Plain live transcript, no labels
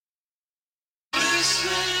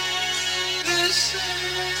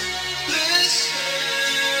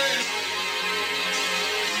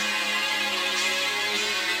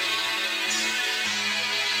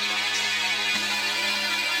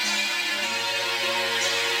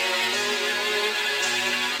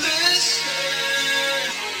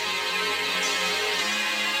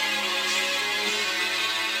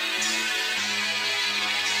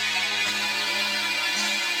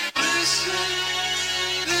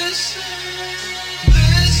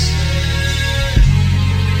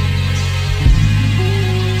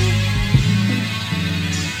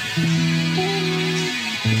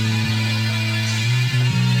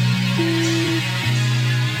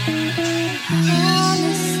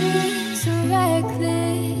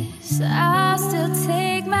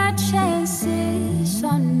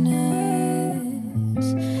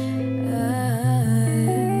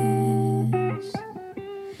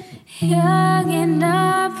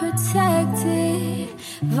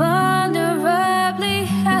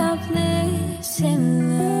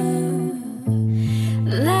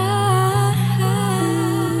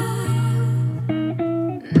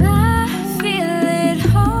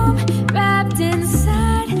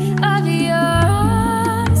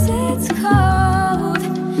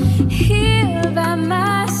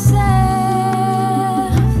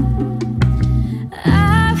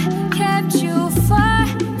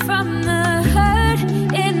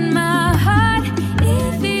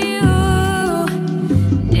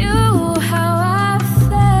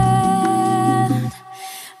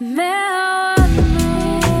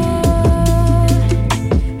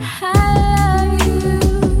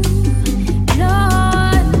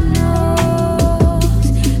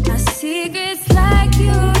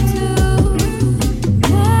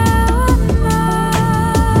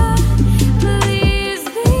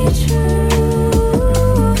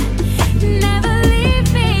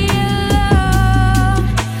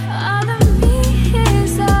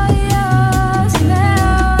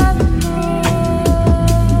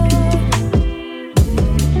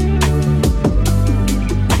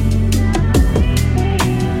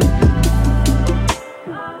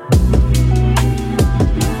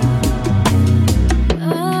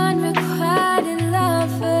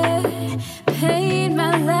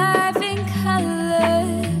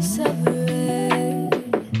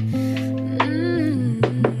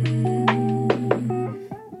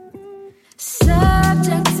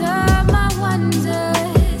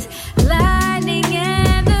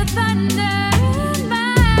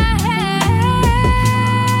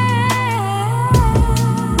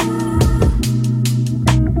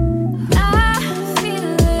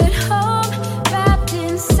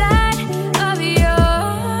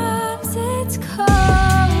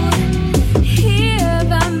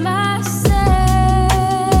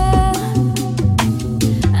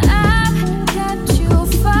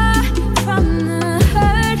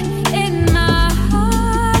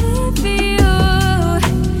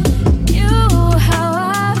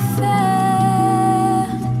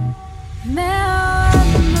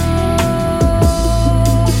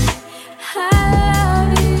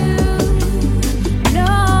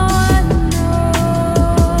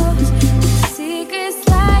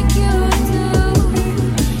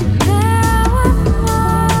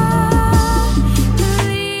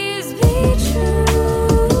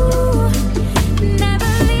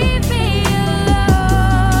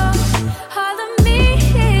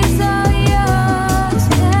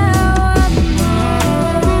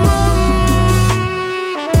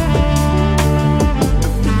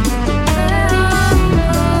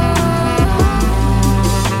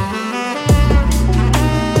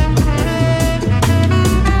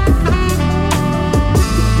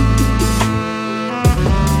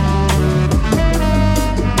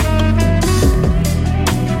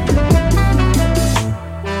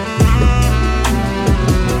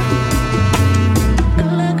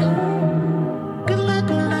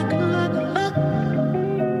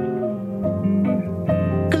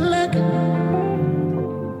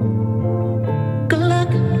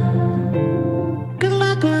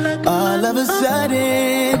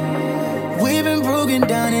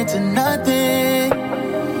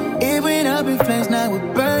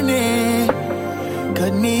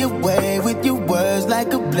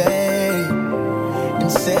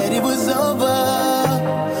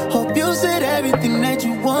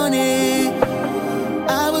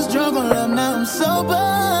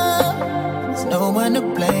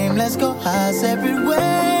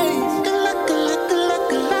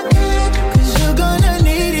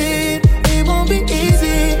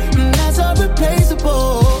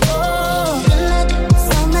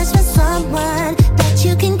Someone that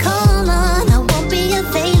you can call on, I won't be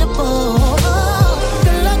available.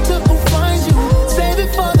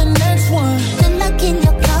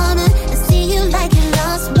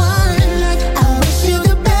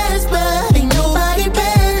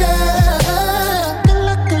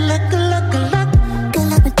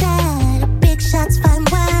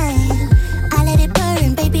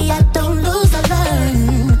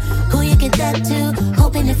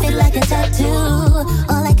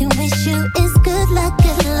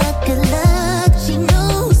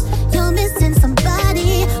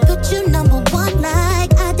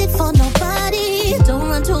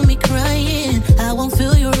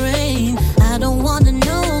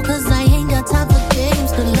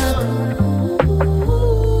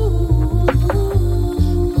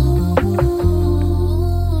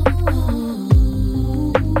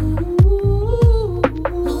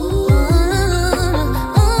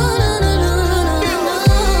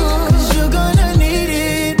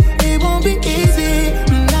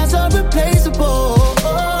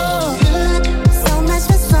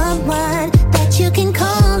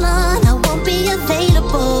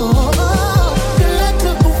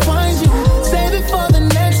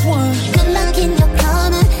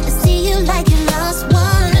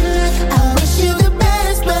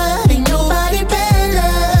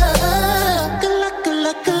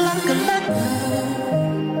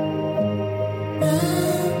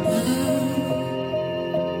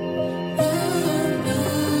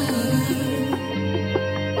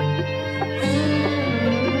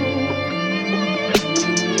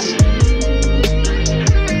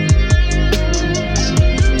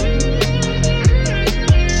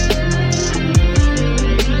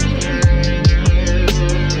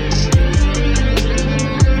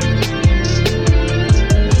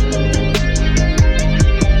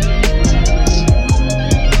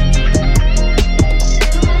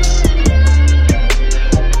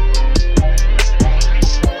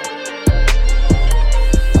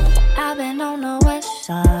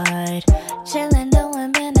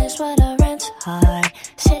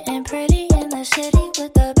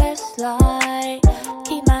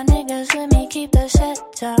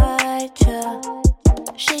 Elijah.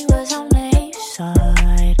 She was on the east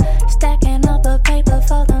side, stacking up a paper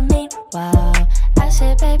for the meanwhile. I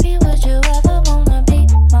said, baby, would you ever wanna be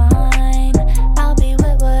mine? I'll be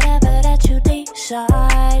with whatever that you decide.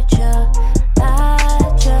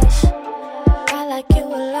 I like you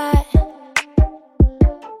a lot.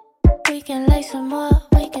 We can lay some more,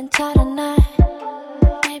 we can tie the knot.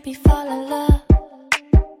 Maybe fall in love.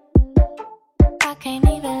 I can't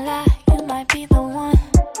even lie, you might be the one.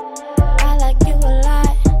 I like you a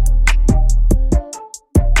lot.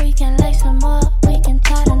 We can lay some more, we can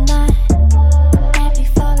tie the knot. Maybe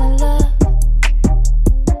fall in love.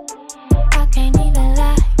 I can't even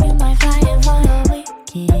lie, you might fly in for the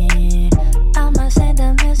weekend. I'ma send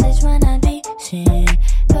a message when I decent.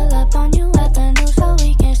 Pull up on you at the news so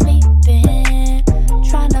we can sleep in.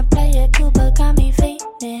 Tryna play it cool but got me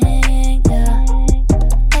feeling, yeah.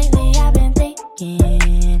 Lately I've been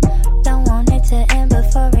thinking, don't want it to end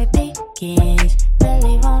before it begins.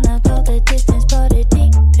 Really wanna go the distance but it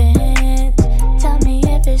depends. Tell me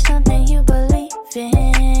if it's something you believe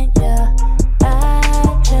in, yeah.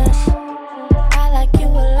 I like you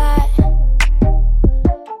a lot.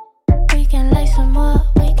 We can lay some more,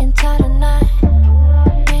 we can tie the knot.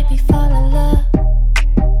 Maybe fall in love.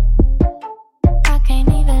 I can't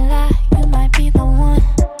even lie, you might be the one.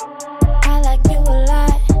 I like you a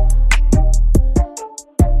lot.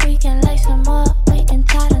 We can lay some more, we can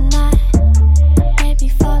tie the knot. Maybe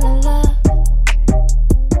fall in love.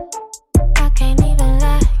 I can't even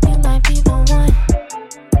lie, you might be the one.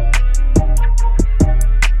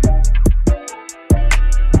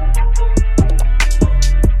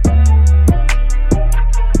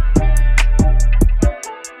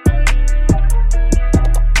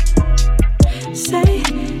 Say,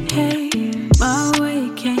 hey, my way,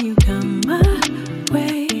 can you come my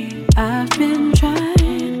way? I've been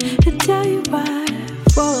trying to tell you why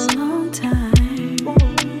for a long time.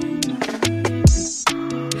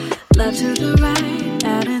 Left to the right,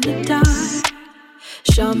 out in the dark.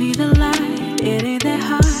 Show me the light, it ain't that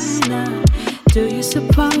hard now. Do you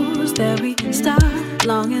suppose that we start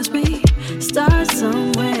long as we start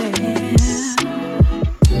somewhere?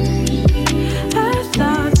 I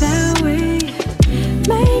thought that we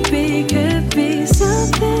maybe could be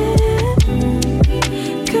something,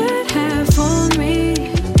 could have for me.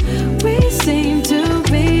 We seem to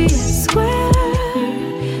be square.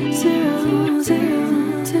 0, 0,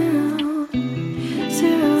 0,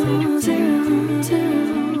 0, 0, 0,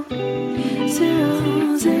 0,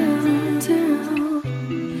 0, 0,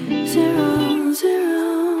 0, 0.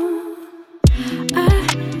 I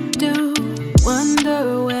do wonder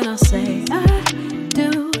when I say I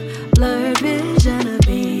do. Blurred vision of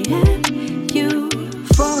me and you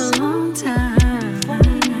for a long time.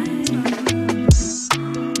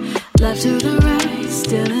 Left to the right,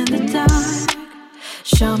 still in the dark.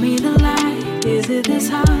 Show me the light, is it this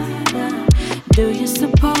hard? Do you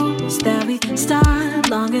suppose that we start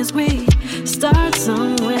long as we start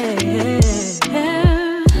somewhere?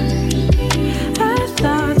 I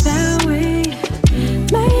thought that we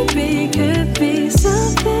maybe could be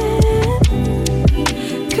something,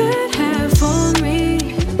 could have for me.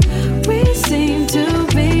 We seem to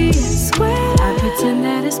be square. I pretend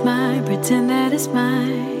that it's mine, pretend that it's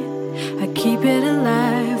mine. I keep it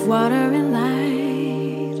alive, water and light.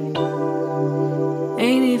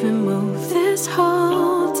 Ain't even moved this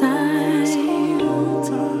whole time.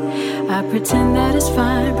 I pretend that it's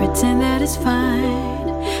fine, pretend that it's fine.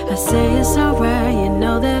 I say it's alright, you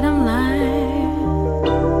know that I'm lying.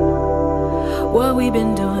 What we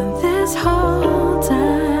been doing this whole time.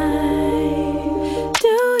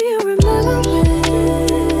 Do you remember when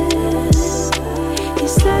you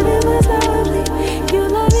said it was lovely? You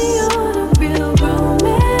let me on a real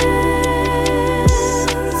romance.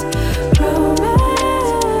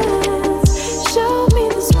 Show me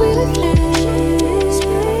the sweetest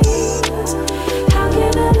things. How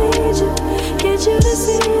can I lead you? Get you to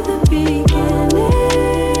see the beginning.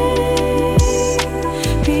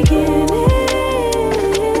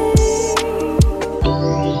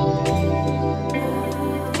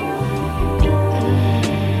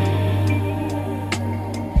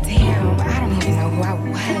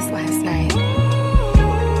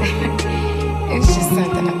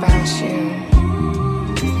 Something about you.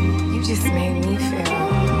 You just made me feel.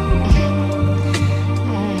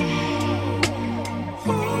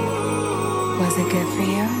 Was it good for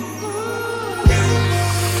you?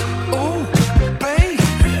 Oh,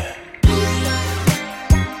 baby.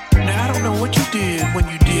 Now I don't know what you did when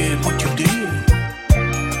you did what you did,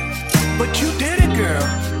 but you did it, girl.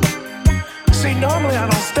 See, normally I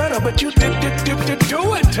don't stutter, but you did do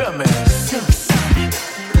it to me.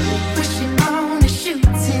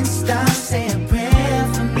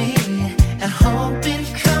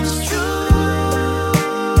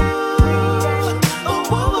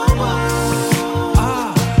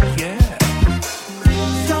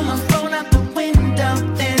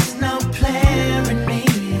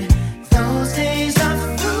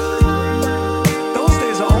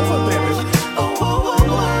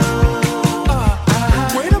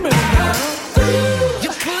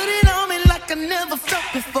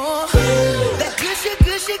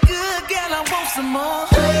 she good, girl, I want some more.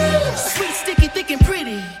 Sweet, sticky, thick, and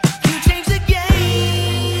pretty. You changed the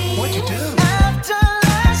game. What'd you do? After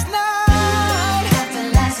last night, I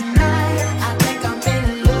think I'm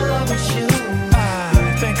in love with you.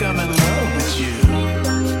 I think I'm in love with you.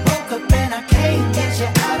 Woke up and I can't get you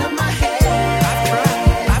out of my head.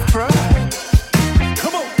 I've tried.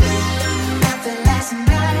 Come on. After last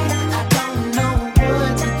night, I don't know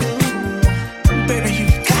what to do. Baby, you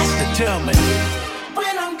got to tell me.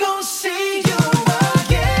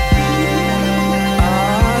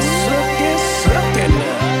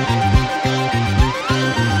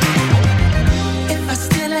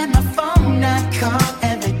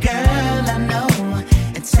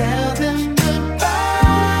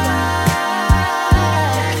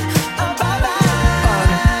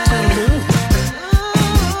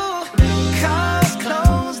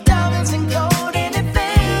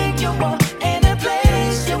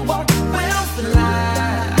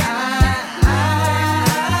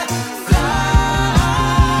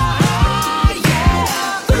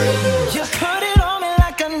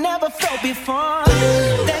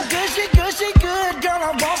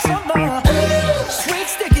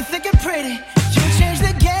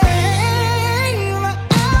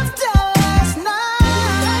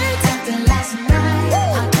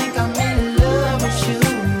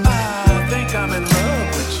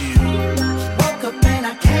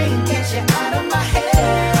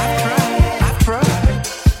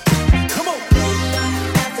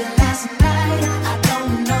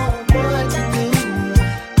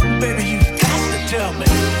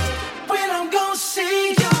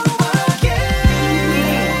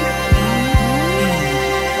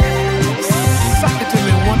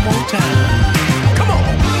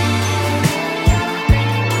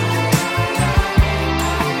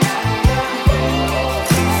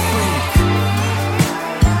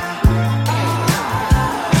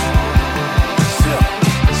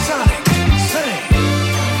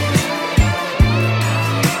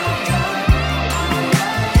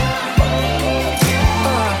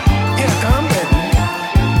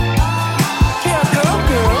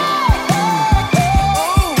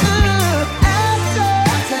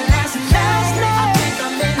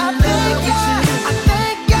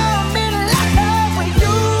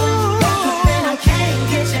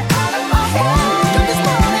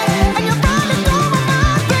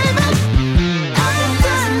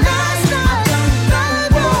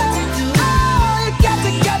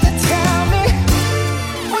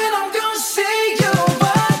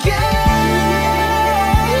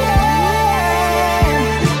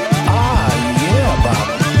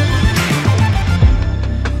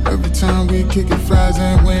 Kicking fries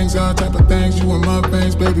and wings, all type of things. You in my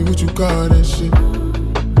veins, baby, what you call that shit?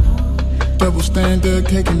 Double standard,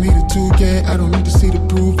 caking me the 2K. I don't need to see the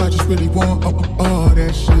proof, I just really want all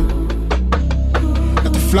that shit.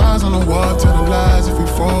 Got the flies on the wall, tell the lies. If we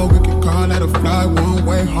fall, we can call that a fly one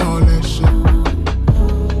way, all that shit.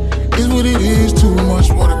 It's what it is, too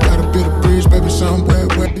much water, gotta build a bridge, baby, somewhere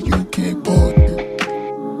where you can't board it.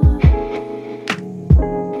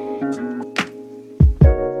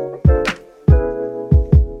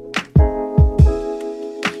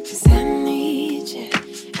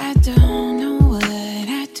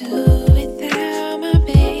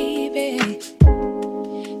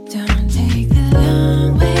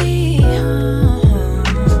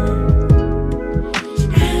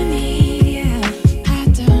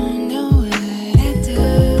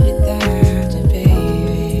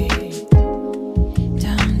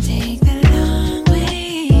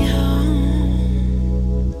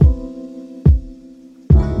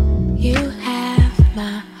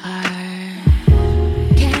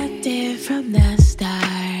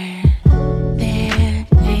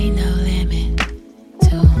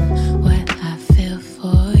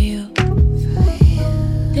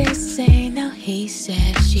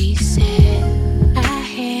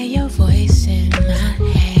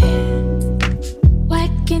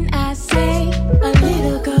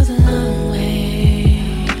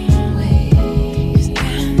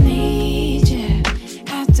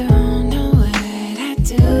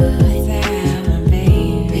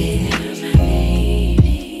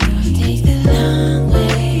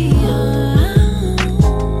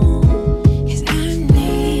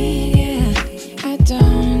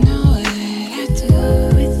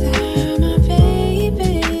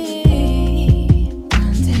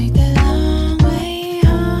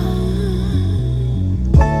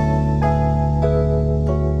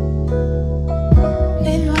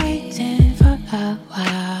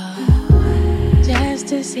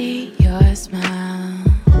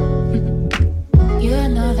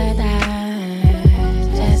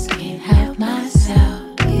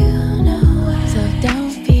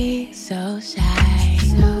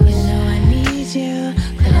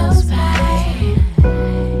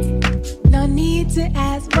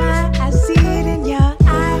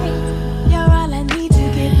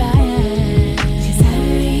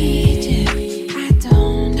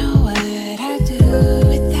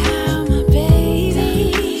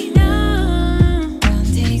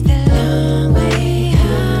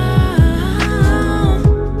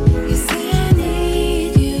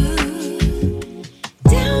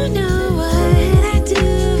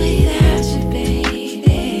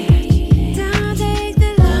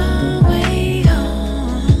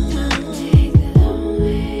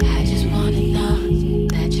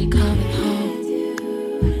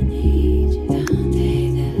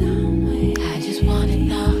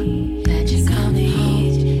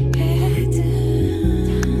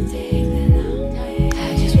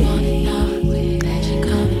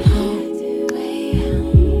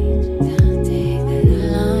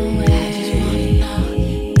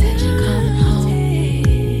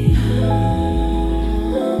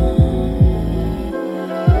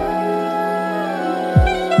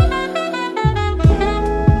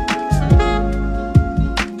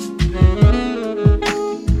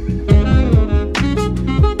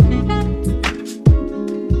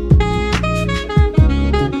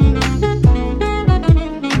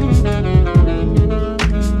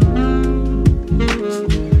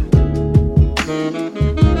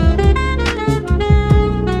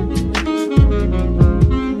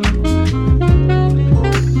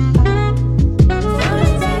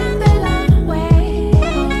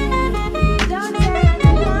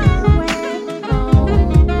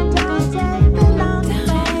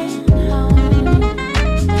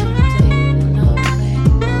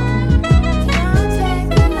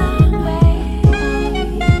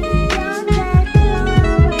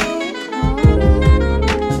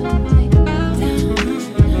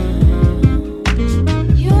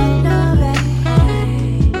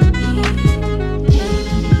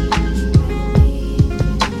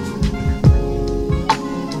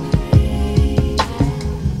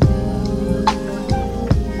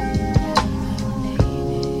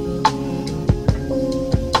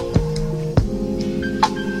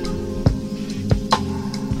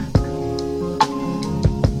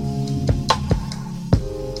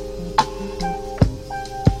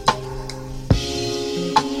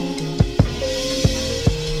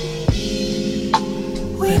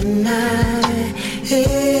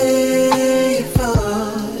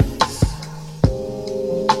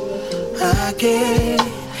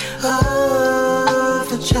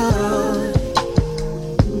 overjoyed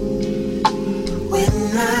when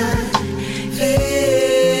I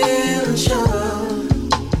feel sure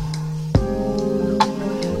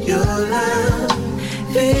your love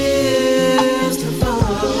feels the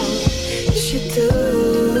fall. Yes, you do.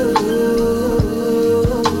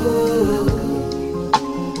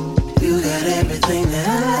 You got everything that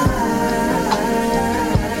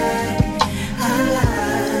I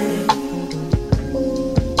like.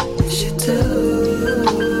 Yes, you do.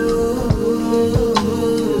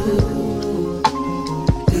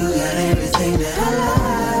 You got everything that I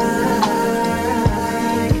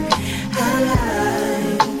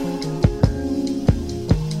like.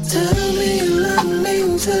 Tell me you love me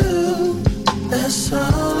too. That's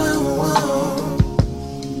all I want.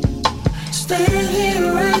 Stand here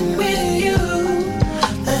right with you.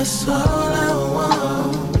 That's all I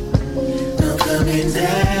want. I'm coming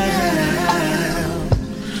down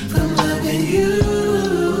from loving you.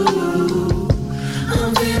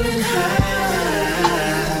 I'm feeling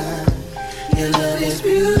high. Your love is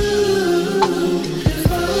beautiful.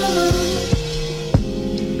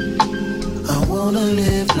 I wanna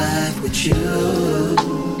live life with you.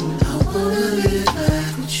 I wanna live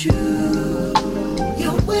life with you.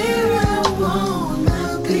 You're where I wanna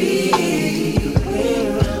be.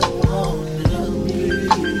 Where I wanna be.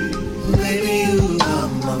 Baby, you are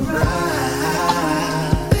my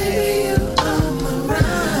ride. Baby, you are my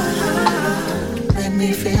ride. Make me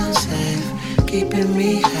feel safe, keeping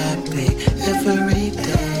me happy every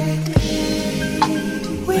day.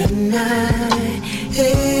 When I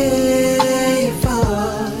hear your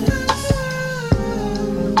voice,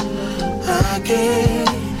 I get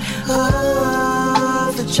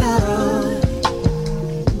overjoyed.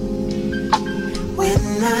 When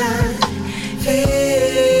I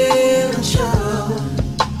feel sure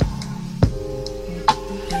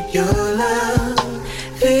your love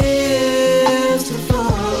feels the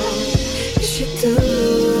fall. Yes, you do.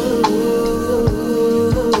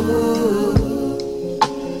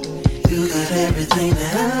 You got everything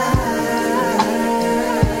that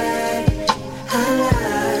I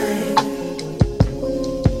like.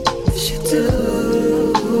 Yes, you do.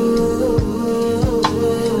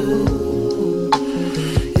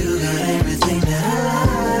 You got everything that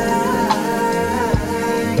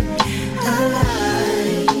I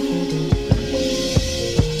like.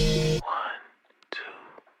 1, 2,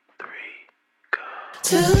 3, go.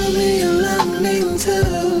 Tell me you love me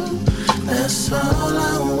too. That's all I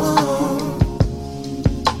want.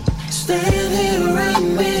 Stand here right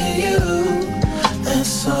with you.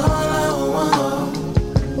 That's all I want.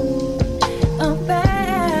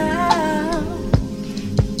 About.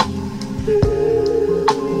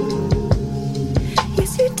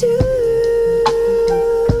 Yes, you do.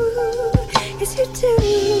 Yes, you do.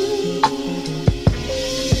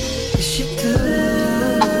 Yes, you do.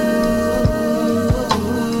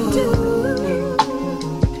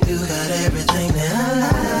 You got everything that I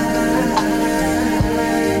like.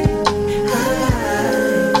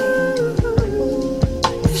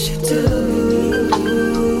 Yes, you do.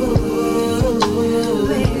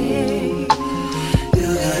 You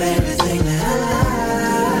got everything that I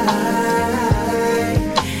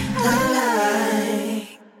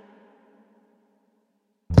like.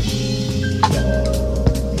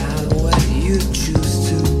 Not what you choose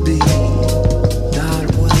to be, not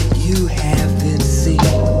what you haven't seen,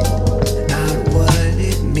 not what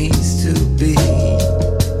it means to be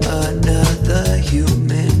another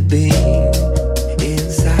human being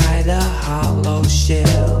inside a hollow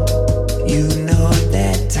shell. You know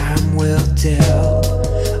that time will tell.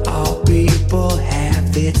 All people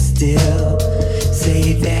have it still.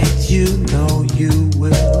 Say that you know you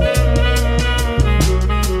will.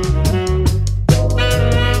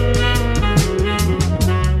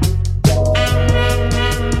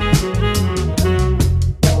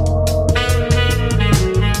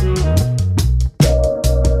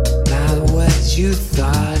 Not what you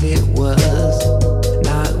thought it was,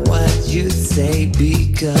 not what you say,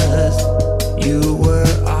 because you were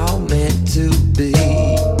all meant to be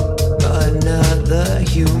another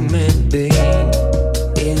human being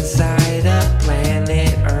inside a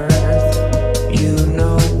planet Earth. You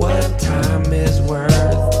know what time is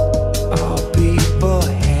worth. All people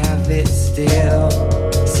have it still.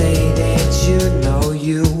 Say that you know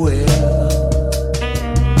you will.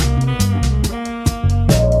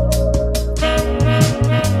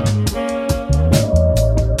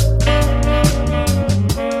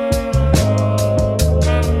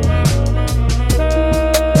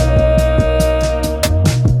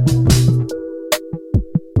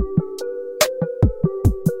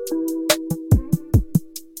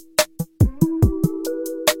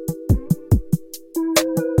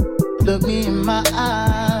 Look me in my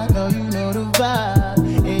eye, know you know the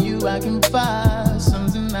vibe. And you I can find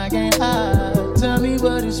something I can't hide. Tell me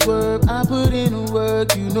what it's worth, I put in the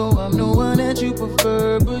work. You know I'm the one that you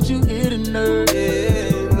prefer, but you hit a nerve.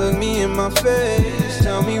 Yeah, look me in my face,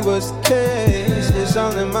 tell me what's the case. It's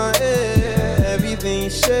all in my head, everything you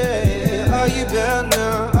say. Are you back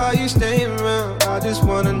now? Are you staying around? I just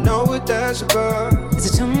wanna know what that's about.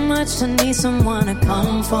 Is it too much to need someone to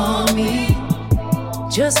come for me?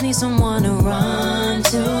 Just need someone to run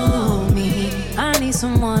to me. I need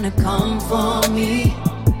someone to come for me,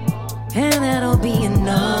 and that'll be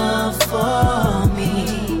enough for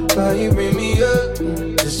me. Why you bring me up,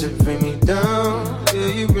 just to bring me down? Yeah,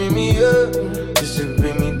 you bring me up, just to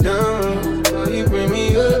bring me down. Why you bring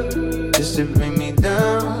me up, just to bring me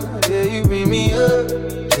down? Yeah, you bring me up,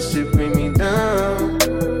 just to bring me down.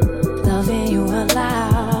 Loving you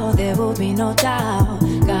aloud, there will be no doubt.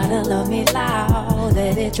 Gotta love me loud,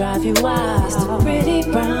 let it drive you wild. It's the pretty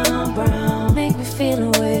brown, brown, make me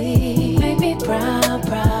feel away. Make me proud,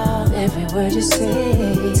 proud, every word you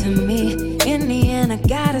say to me. In the end, I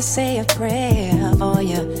gotta say a prayer for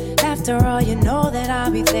you. After all, you know that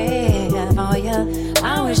I'll be there for you.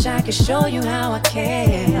 I wish I could show you how I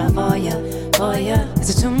care for you, for you. Is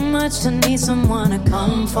it too much to need someone to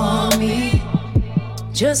come for me?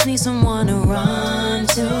 Just need someone to run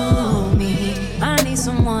to me. I need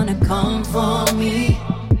someone to come for me,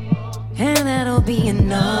 and that'll be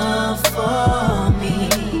enough for me.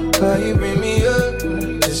 Why you bring me up,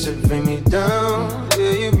 just to bring me down?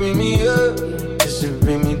 Yeah, you bring me up, just to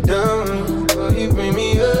bring me down. Why you bring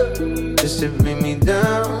me up, just to bring me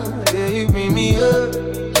down? Yeah, you bring me up,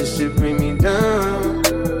 just to bring me down.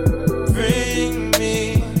 Bring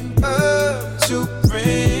me up to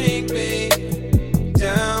bring me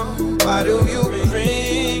down. Why do you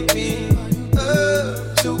bring me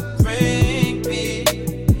up to bring me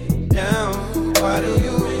down? Why do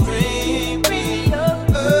you bring me up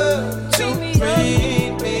to bring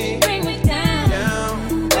me down?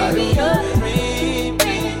 Why do you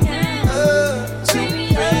bring me up to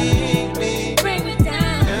bring me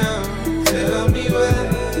down? Tell me why.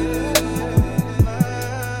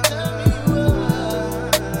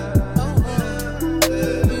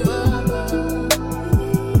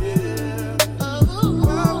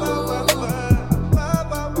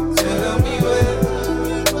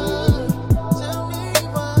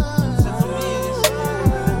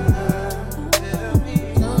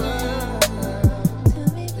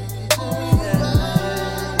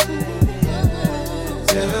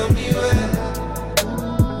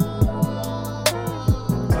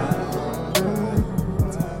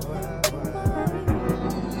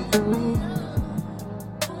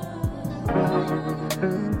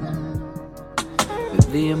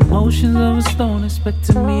 The emotions of a stone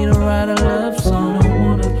expecting me to write a love song. Don't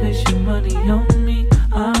wanna place your money on me,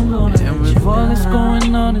 I'm gonna. And with all that's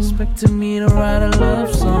going on, expecting me to write a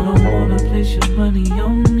love song. Don't wanna place your money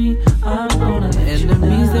on me, I'm gonna.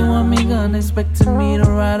 Enemies, they want me gone, expecting me to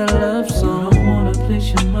write a love song. Don't wanna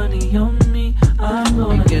place your money on me, I'm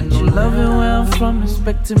gonna. Get no loving where I'm from,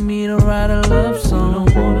 expecting me to write a love song.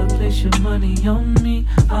 Don't wanna place your money on me,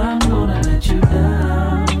 I'm gonna let you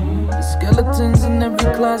down. Skeletons in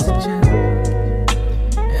every closet,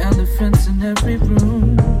 yeah. Elephants in every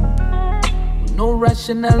room. With no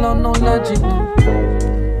rationale or no logic, no.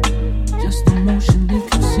 Just emotionally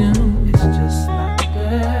consumed. It's just like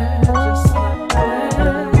that, just like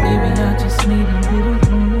that. Baby, I just need a little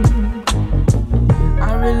room.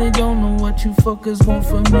 I really don't know what you fuckers want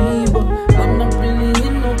from me, but I'm not really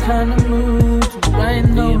in no kind of mood to write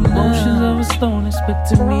no love. The emotions of a stone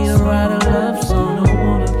expecting me to write a love song. Don't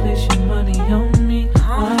wanna place your money on me,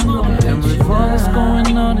 I'm gonna. And with all that's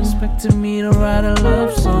going on, expecting me to write a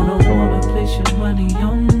love song. Don't wanna place your money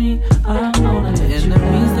on me, I'm gonna.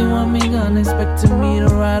 Enemies, they want me gone, expecting me to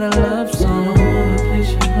write a love song. Don't wanna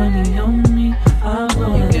place your money on me, I'm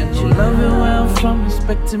gonna. Get you loving where I'm from,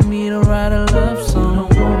 expecting me to write a love song.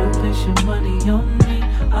 Don't wanna place your money on me,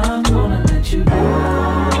 I'm gonna let you go.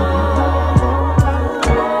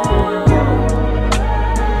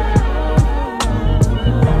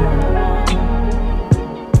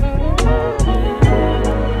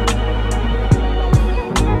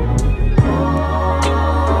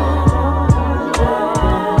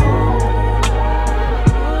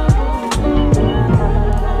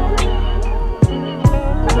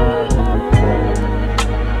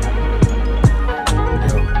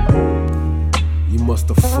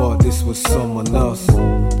 This was someone else.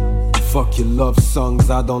 Fuck your love songs,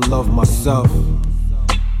 I don't love myself.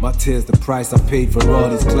 My tears, the price I paid for all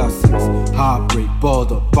these classics. Heartbreak,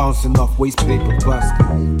 balled up, bouncing off waste paper baskets.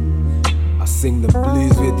 I sing the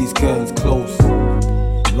blues with these curtains closed.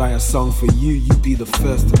 Write a song for you, you be the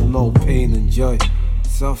first to know pain and joy.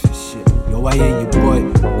 Selfish shit, yo, I ain't your boy.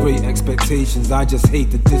 Great expectations, I just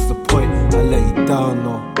hate to disappoint. I let you down,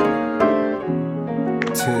 no.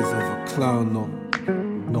 Tears of a clown, no.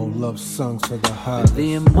 No love songs for the heart.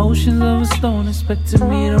 The emotions of a stone expecting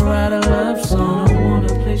me to write a love song. I wanna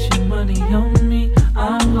place your money on me.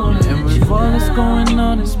 I'm gonna and with all that's going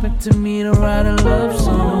on, expecting me to write a love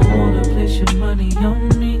song. I wanna place your money on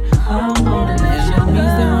me. I'm gonna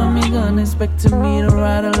enemies that want me gone, expecting me to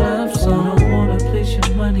write a love song. I wanna place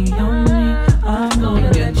your money on me. I'm gonna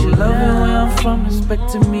get you loving where I'm from,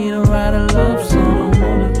 expecting me to write a love song. I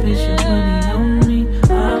wanna place your money on me.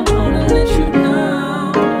 I'm gonna let you down.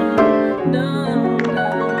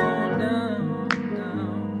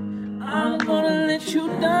 I'm gonna let you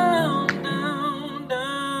down, down,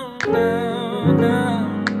 down, down,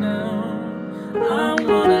 down, down. I'm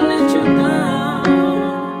gonna let you down.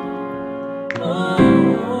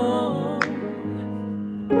 Oh,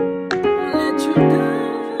 let you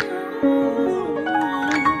down.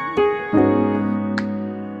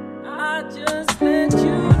 I just let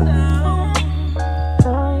you down.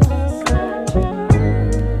 All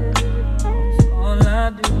I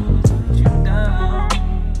do is let you down.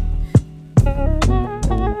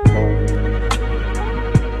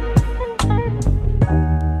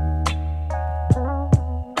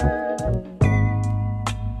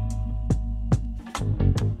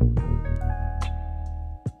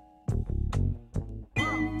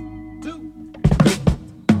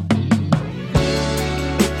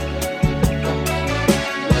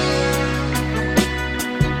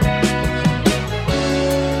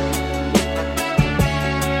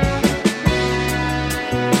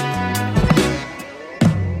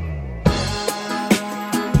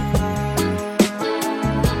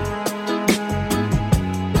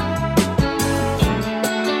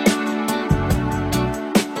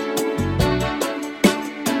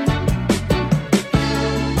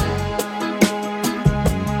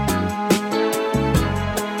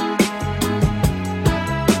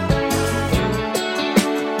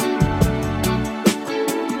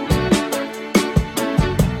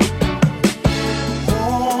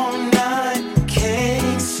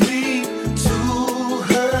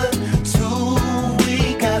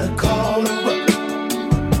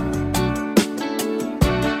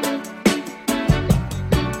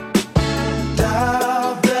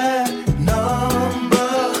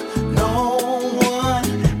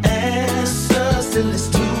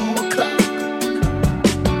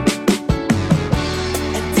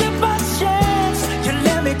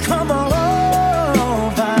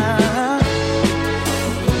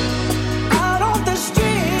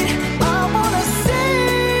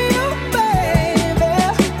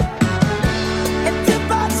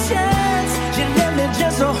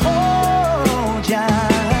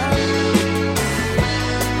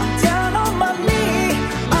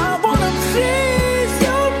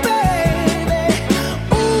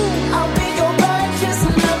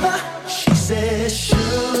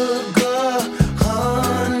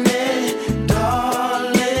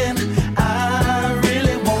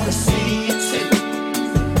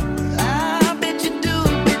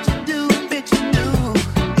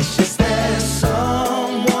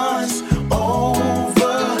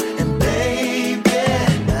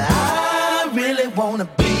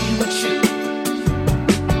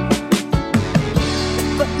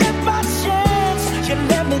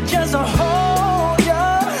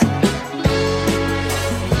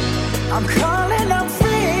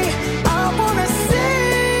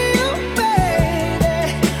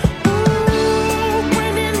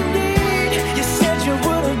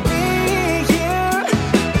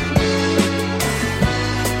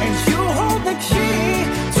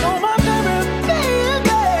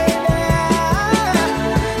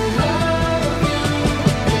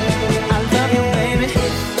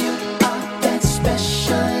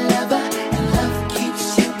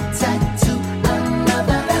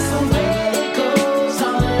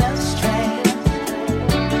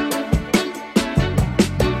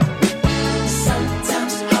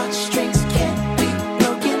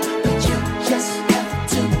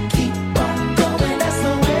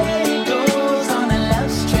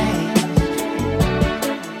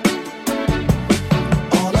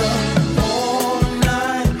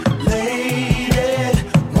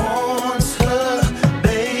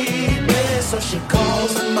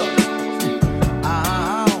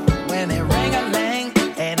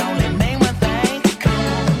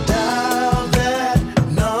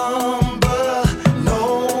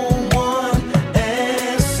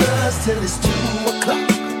 till it's 2 o'clock.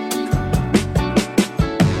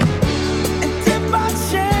 And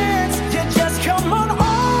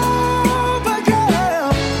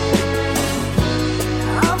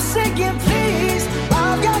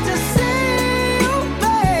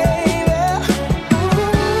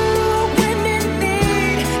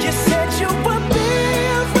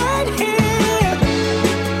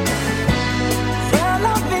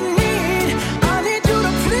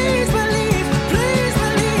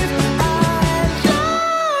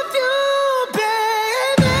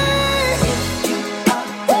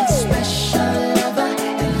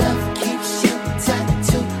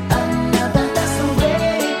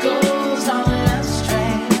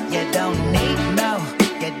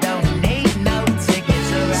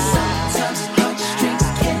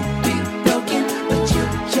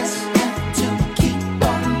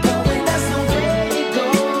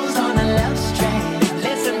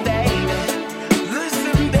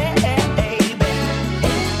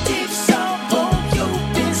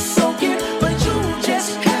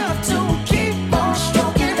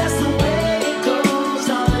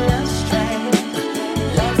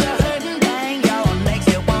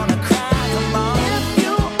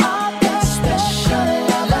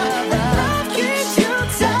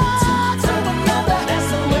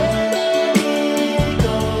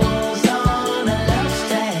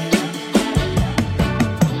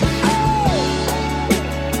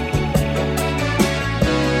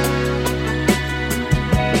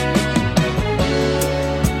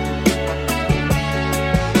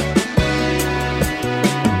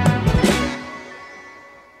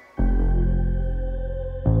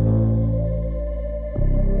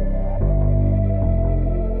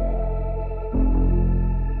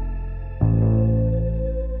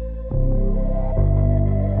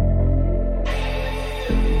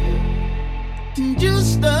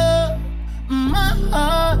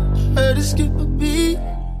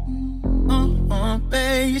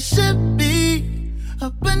should be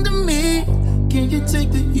up under me. Can you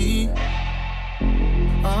take the heat?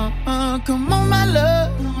 Come on, my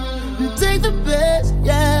love, and take the best,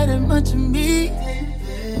 yeah, that much of me.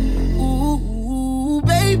 Ooh,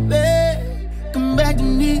 baby, come back to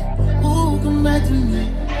me. Ooh, come back to me.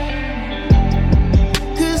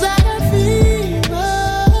 'Cause I got fever,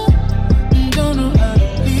 don't know how to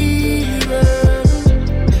leave her.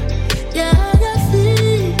 Yeah, I got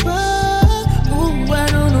fever. Ooh, I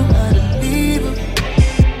don't know how to leave her.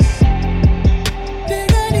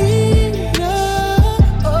 Think I need her.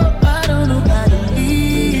 Oh, I don't know how to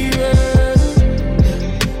leave her.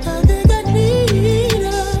 I think I need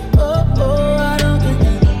her. Oh, I don't think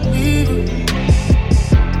I can leave her.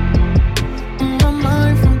 On my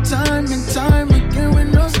mind from time and time again with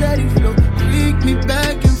no steady flow. Freak me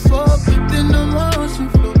back and forth within the motion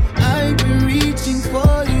flow. I've been reaching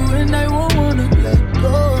for you and I won't wanna let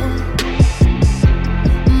go.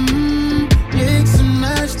 Mix and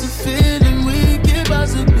match the feeling we get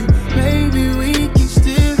possibly. Maybe we keep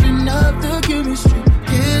stirring up the chemistry.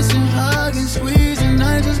 Kiss and hug and squeeze and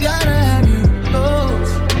I just gotta have you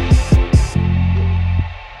close.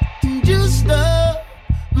 Can you stop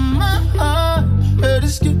my heart? Heard it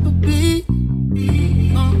skip a beat.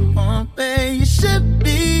 Babe, you should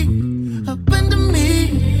be up under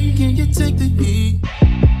me. Can you take the heat?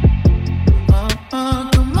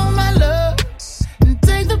 Come on, my love, and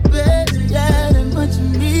take the best, yeah, that much of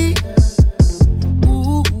me.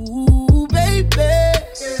 Ooh, baby,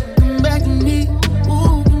 come back to me.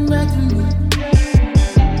 Ooh, come back to me.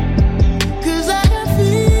 'Cause I got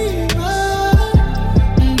fever,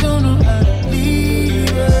 don't know how to leave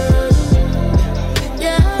her.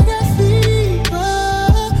 Yeah, I got fever.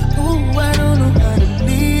 Ooh, I don't know how to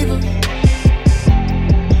leave her.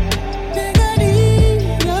 Think I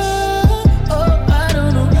need her. Oh, I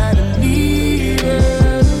don't know how to leave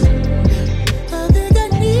her. I think I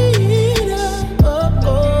need her.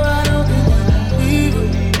 Oh, I don't think I can leave her.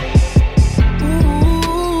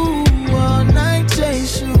 Ooh, all night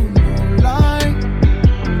chase you, no lie.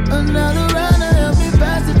 Another round to help me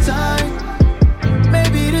pass the time.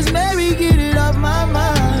 Maybe this Mary get it off my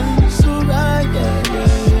mind. So right, yeah,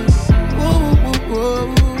 yeah.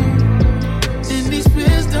 Whoa. And these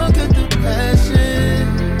pills don't get the passion.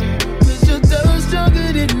 'Cause your thirst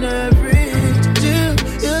stronger than average. Jill,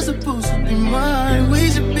 you're supposed to be mine.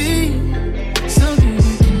 We should be something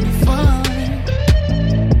we can define.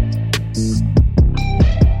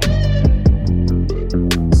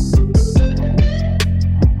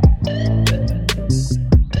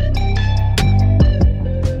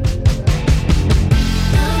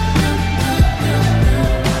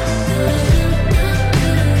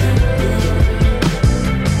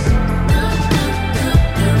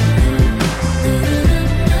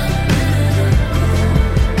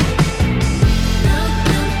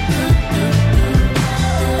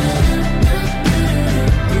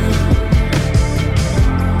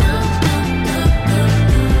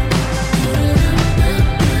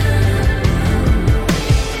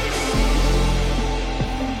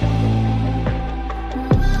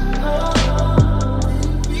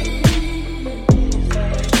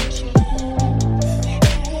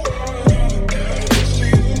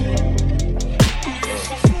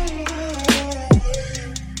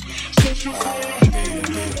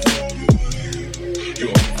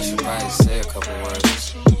 I should probably say a couple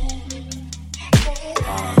words.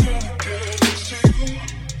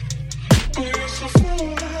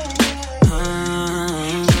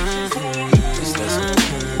 Just listen.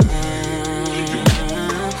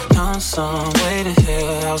 I'm some way to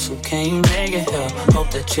here, how soon can you make it here?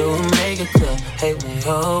 Hope that you will make it clear. Hate when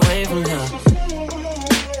you're away from here.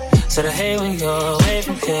 Said I hate when you're away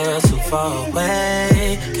from here, too far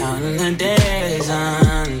away. Counting the days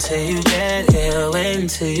until you get here. Wait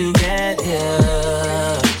until you get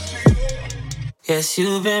here. Yes,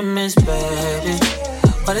 you've been missed, baby,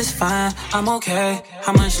 but it's fine, I'm okay.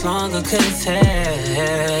 How much longer could it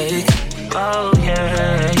take? Oh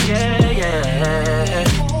yeah.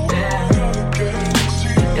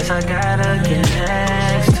 Yes, I gotta get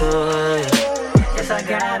next to you. Yes, I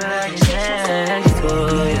gotta get next to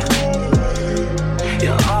you.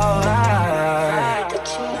 You're alright.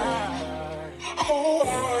 Oh,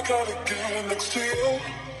 I gotta get next to you.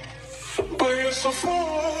 But you're so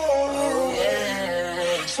far.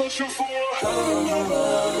 Yeah. Searching for a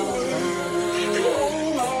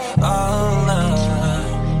All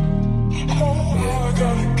right. Oh, I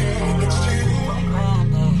gotta get next to you.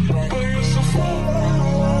 But you're so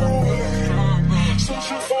far away.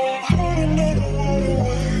 Searching for another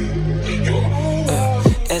way.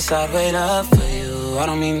 Yes, I'd wait up for you. I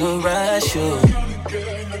don't mean to rush you.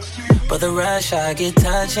 But the rush I get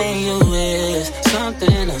touching you is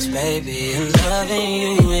something else, baby. And loving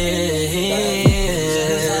you is.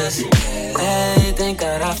 Hey, thank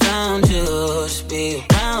God I found you. Just be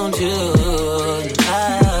around you.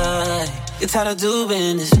 I get tired of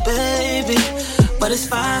doing this, baby. But it's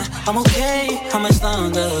fine, I'm okay. How much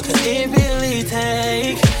longer could it really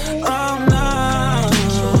take? Oh no.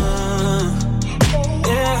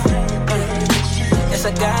 Yeah. Guess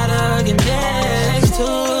I gotta get next to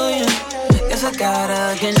you. Guess I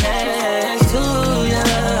gotta get next to you.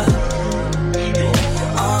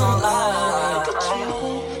 All I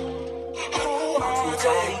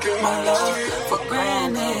take my love for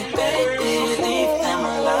granted, baby. Leave and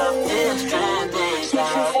my love is stranded.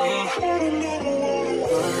 Stop me.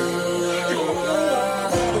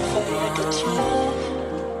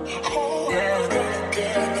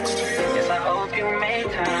 Yes, I hope you make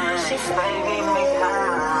time. Baby, make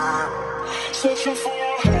time. Searching for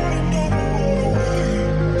your hand.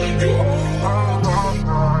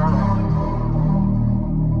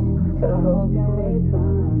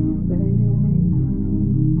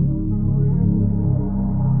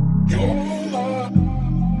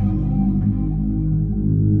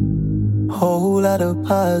 Whole lot of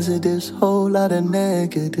positives, whole lot of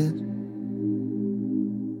negatives.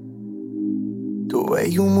 The way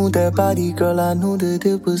you move that body, girl, I knew that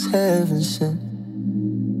it was heaven sent.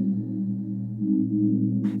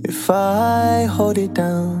 If I hold it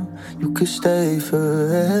down, you could stay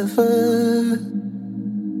forever.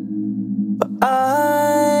 But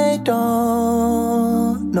I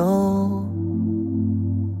don't know.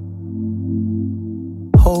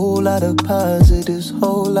 Whole lot of positives,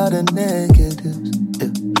 whole lot of negatives,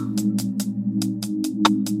 yeah.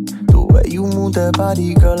 The way you move that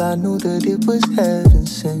body, girl, I knew that it was heaven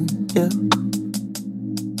sent, yeah.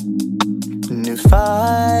 And if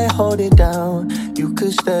I hold it down, you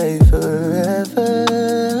could stay forever.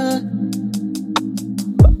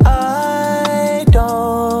 But I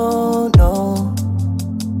don't know.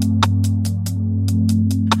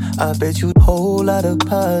 I bet you whole lot of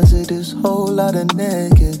positives, whole lot of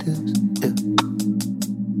negatives, yeah.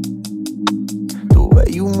 The way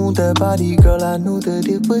you move that body, girl, I knew that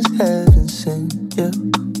it was heaven sent, yeah.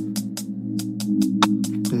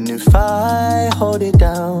 And if I hold it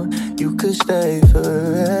down, you could stay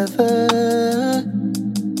forever.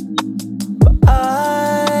 But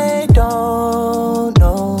I don't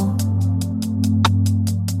know.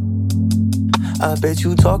 I bet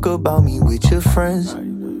you talk about me with your friends.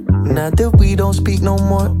 Now that we don't speak no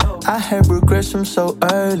more, I had regrets from so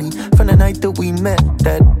early, from the night that we met.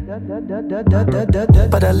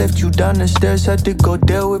 But I left you down the stairs, had to go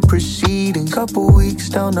deal with proceedings. Couple weeks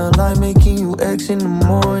down the line, making you eggs in the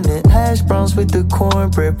morning. Hash browns with the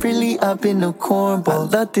cornbread, really I've been a cornball. I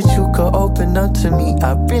thought that you could open up to me,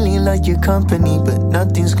 I really like your company. But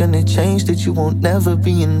nothing's gonna change, that you won't never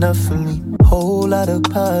be enough for me. Whole lot of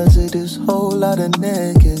positives, whole lot of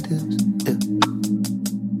negatives, yeah.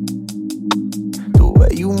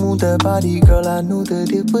 You move that body, girl, I knew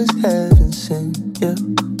that it was heaven sent, yeah.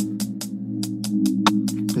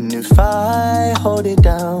 And if I hold it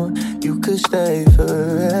down, you could stay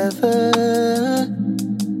forever.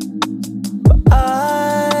 But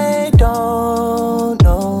I don't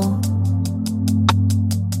know.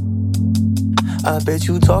 I bet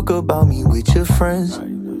you talk about me with your friends.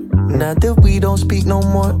 Now that we don't speak no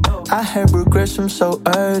more, I had regrets from so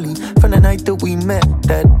early, from the night that we met.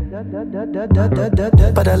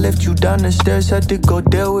 But I left you down the stairs, had to go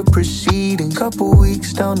deal with proceedings. Couple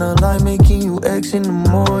weeks down the line, making you eggs in the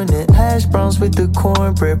morning. Hash browns with the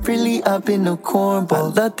cornbread, really I've been a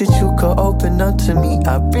cornball. I thought that you could open up to me,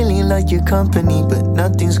 I really like your company. But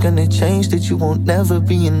nothing's gonna change, that you won't never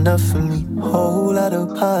be enough for me. Whole lot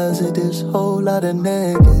of positives, whole lot of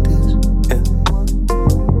negatives, yeah.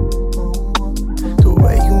 The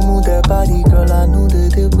way you move that body, girl, I knew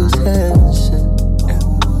that it was heaven sent.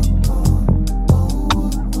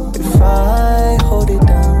 If I hold it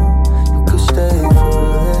down, you could stay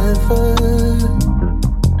forever.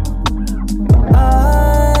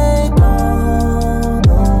 I don't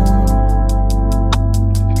know.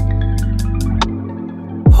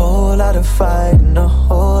 Whole lot of fighting, a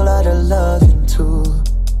whole lot of loving too.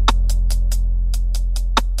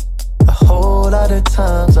 A whole lot of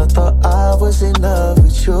times I thought I was in love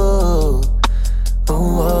with you.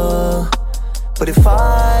 Oh, but if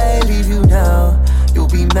I leave you now, you'll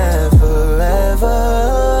be mad forever.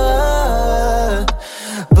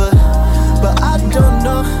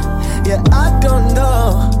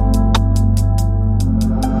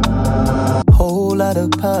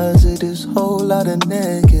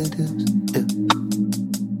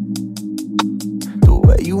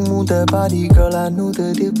 you move that body, girl, I knew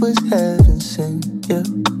that it was heaven sent, yeah.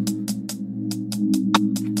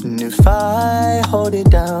 And if I hold it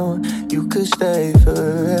down, you could stay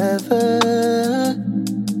forever.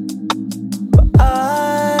 But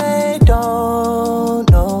I don't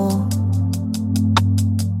know.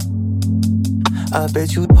 I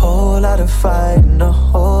bet you a whole lot of fight and a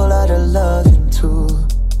whole lot of loving too.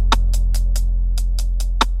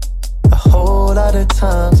 A whole lot of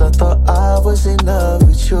times I thought I was in love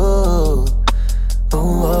with you.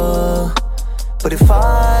 But if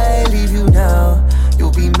I leave you now,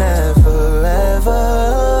 you'll be mad forever.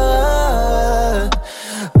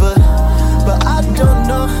 But I don't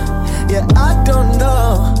know, yeah, I don't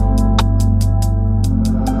know.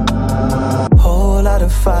 Whole lot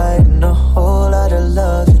of fight and a whole lot of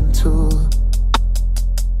loving too.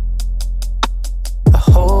 A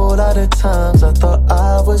whole lot of times I thought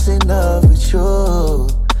I was in love with you.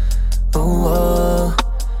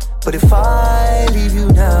 But if I leave you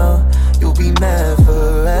now, you'll be mad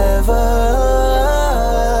forever.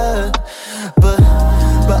 But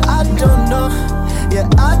I don't know, yeah,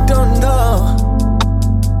 I don't know.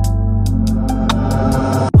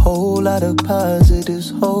 Whole lot of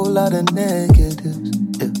positives, whole lot of negatives,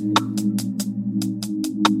 yeah.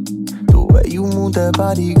 The way you move that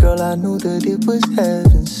body, girl, I knew that it was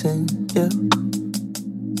heaven sent, yeah.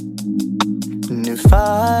 And if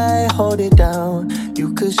I hold it down,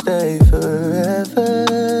 you could stay forever.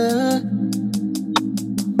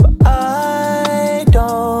 But I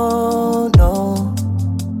don't know.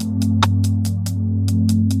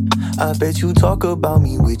 I bet you talk about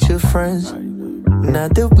me with your friends. Now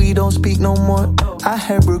that we don't speak no more, I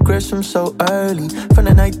had regrets from so early, from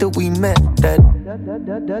the night that we met.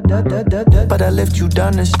 But I left you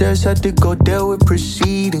down the stairs, had to go deal with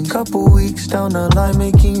proceedings. Couple weeks down the line,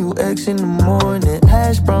 making you eggs in the morning.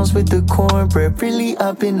 Hash browns with the cornbread, really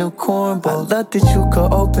up in the cornball. I love that you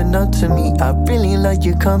could open up to me. I really like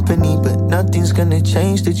your company, but nothing's gonna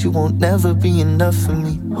change, that you won't never be enough for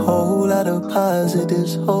me. Whole lot of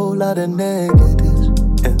positives, whole lot of negatives,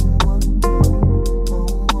 yeah.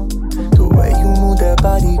 The way you move that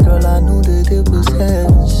body, girl, I knew that it was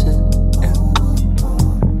heaven sent.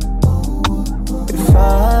 If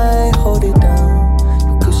I hold it down,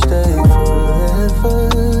 you could stay forever.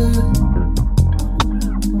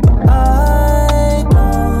 But I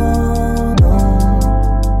don't know.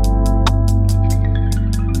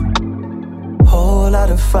 Whole lot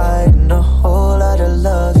of fight and a whole lot of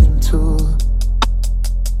loving too.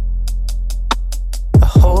 A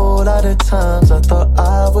whole lot of times I thought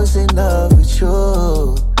I was in love with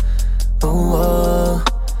you.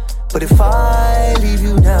 But if I leave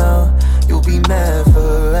you now, you'll be mad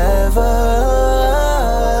forever.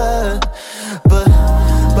 But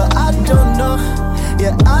I don't know,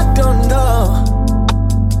 yeah, I don't know.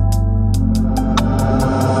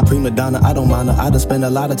 Prima donna, I don't mind her. I done spent a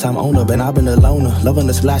lot of time on her, and I've been a loner. Loving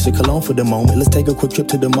the splash of cologne for the moment. Let's take a quick trip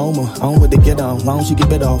to the MoMA. On with the get on, long she get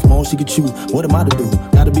bit off, more she can chew. What am I to do?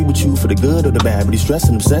 Gotta be with you for the good or the bad. But he's stressed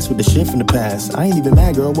and obsessed with the shit from the past. I ain't even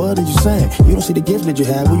mad, girl, what are you saying? You don't see the gift that you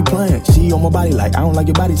have, what you playing? See you on my body like, I don't like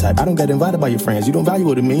your body type. I don't get invited by your friends. You don't value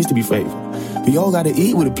what it means to be faithful. We all gotta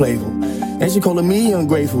eat with a playful. And she calling me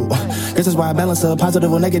ungrateful. Guess that's why I balance her,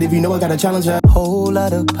 positive or negative. You know I gotta challenge her. Whole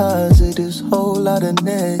lot of positives, whole lot of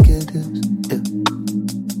negatives, yeah.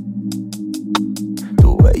 The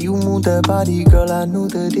way you move that body, girl, I knew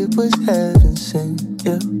that it was heaven sent,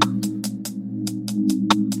 yeah.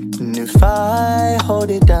 And if I hold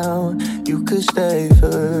it down, you could stay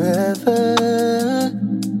forever.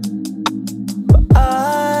 But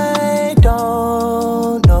I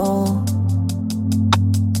don't know.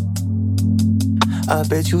 I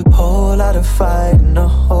bet you a whole lot of fight and a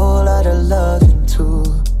whole lot of loving too.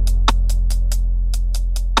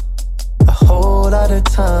 A whole lot of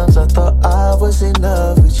times I thought I was in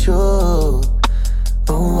love with you.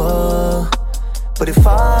 But if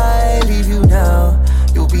I leave you now,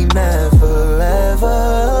 you'll be mad forever.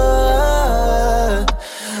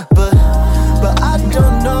 But I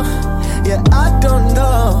don't know, yeah, I don't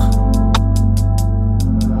know.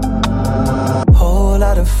 Whole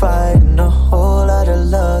lot of fight and a whole lot of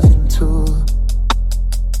loving too.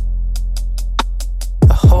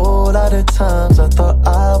 A whole lot of times I thought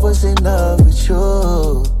I was in love with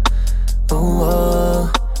you.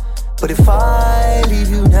 But if I leave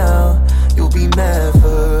you now, you'll be mad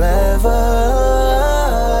forever.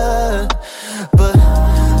 But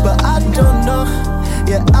I don't know,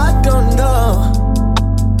 yeah, I don't know.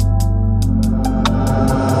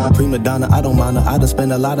 Prima donna, I don't mind her. I done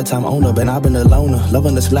spent a lot of time on her, and I've been a loner.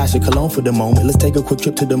 Loving the splash of cologne for the moment. Let's take a quick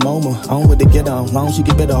trip to the MoMA. On with the get on, long she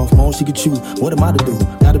get bit off, more she can chew. What am I to do?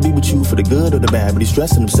 Gotta be with you for the good or the bad. But he's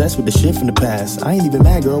stressed and obsessed with the shit from the past. I ain't even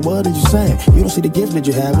mad, girl, what are you saying? You don't see the gift that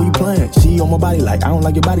you have, what you playing? See on my body like, I don't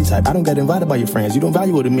like your body type. I don't get invited by your friends. You don't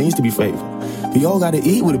value what it means to be faithful. We all gotta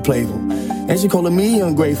eat with a playful. And she calling me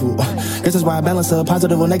ungrateful. Guess that's why I balance her,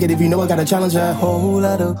 positive or negative. You know I gotta challenge her. Whole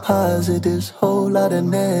lot of positives, whole lot of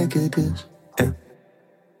negatives. Yeah.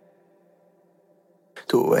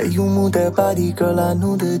 The way you move that body, girl, I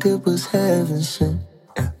knew that it was heaven sent.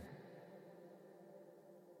 Yeah.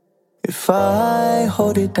 If I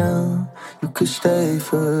hold it down, you could stay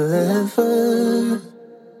forever.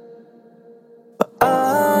 But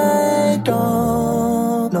I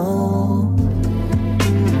don't know.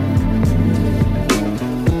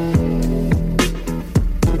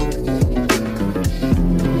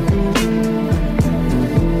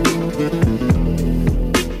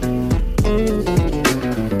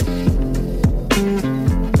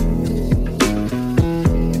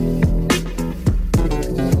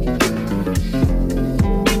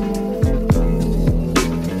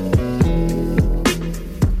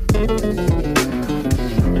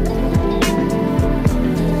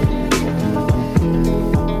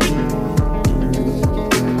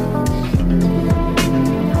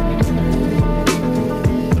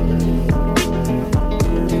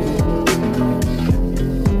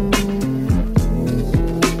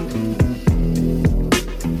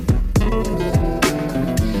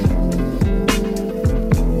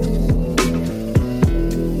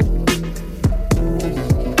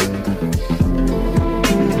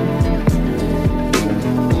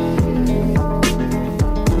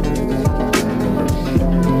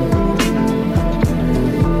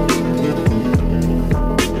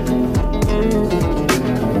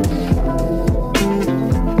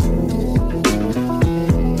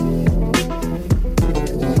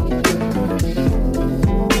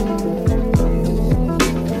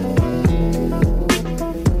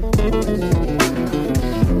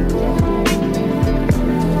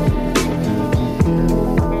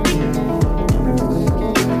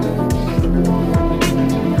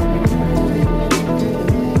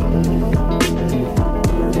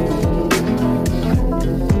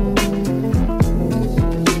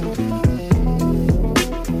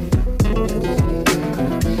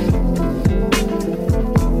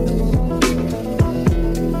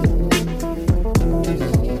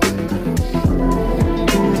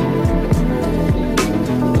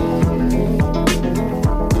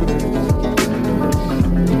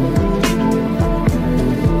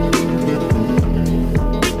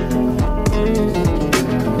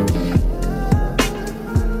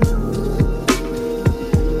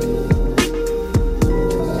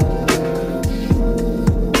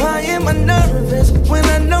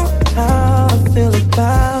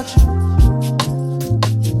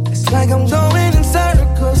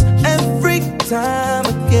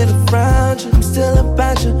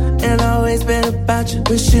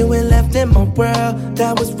 Wish you had left in my world.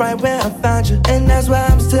 That was right where I found you. And that's why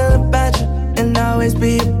I'm still about you and always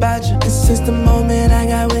be about you. And since the moment I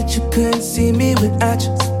got with you, couldn't see me without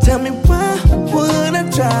you. So tell me why would I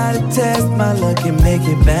try to test my luck and make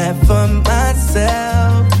it bad for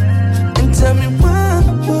myself? And tell me why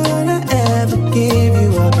would I ever give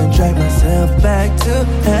you up and drag myself back to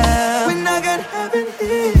hell? When I got heaven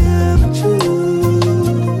here with you.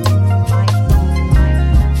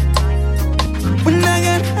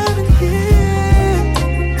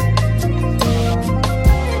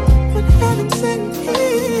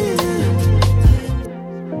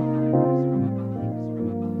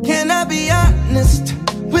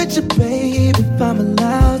 Babe, if I'm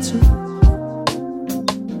allowed to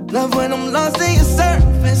love when I'm lost in your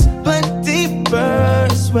surface, but deeper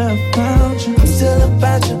is where I found you. I'm still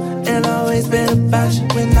about you and always been about you.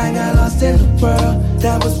 When I got lost in the world,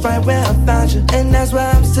 that was right where I found you. And that's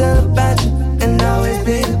why I'm still about you and always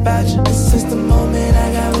been about you. And since the moment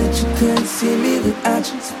I got with you, couldn't see me without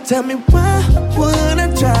you. So tell me why would I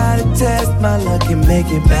try to test my luck and make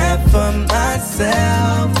it bad for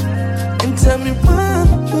myself? And tell me why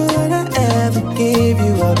would I ever give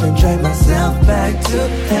you up and drag myself back to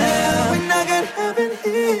hell? When I got heaven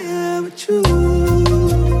here with you.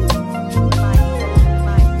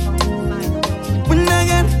 When I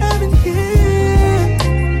got heaven here.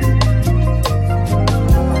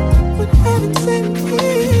 When heaven sent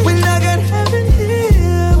here. When I got heaven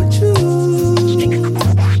here with you.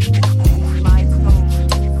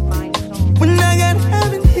 When I got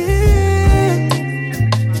heaven here.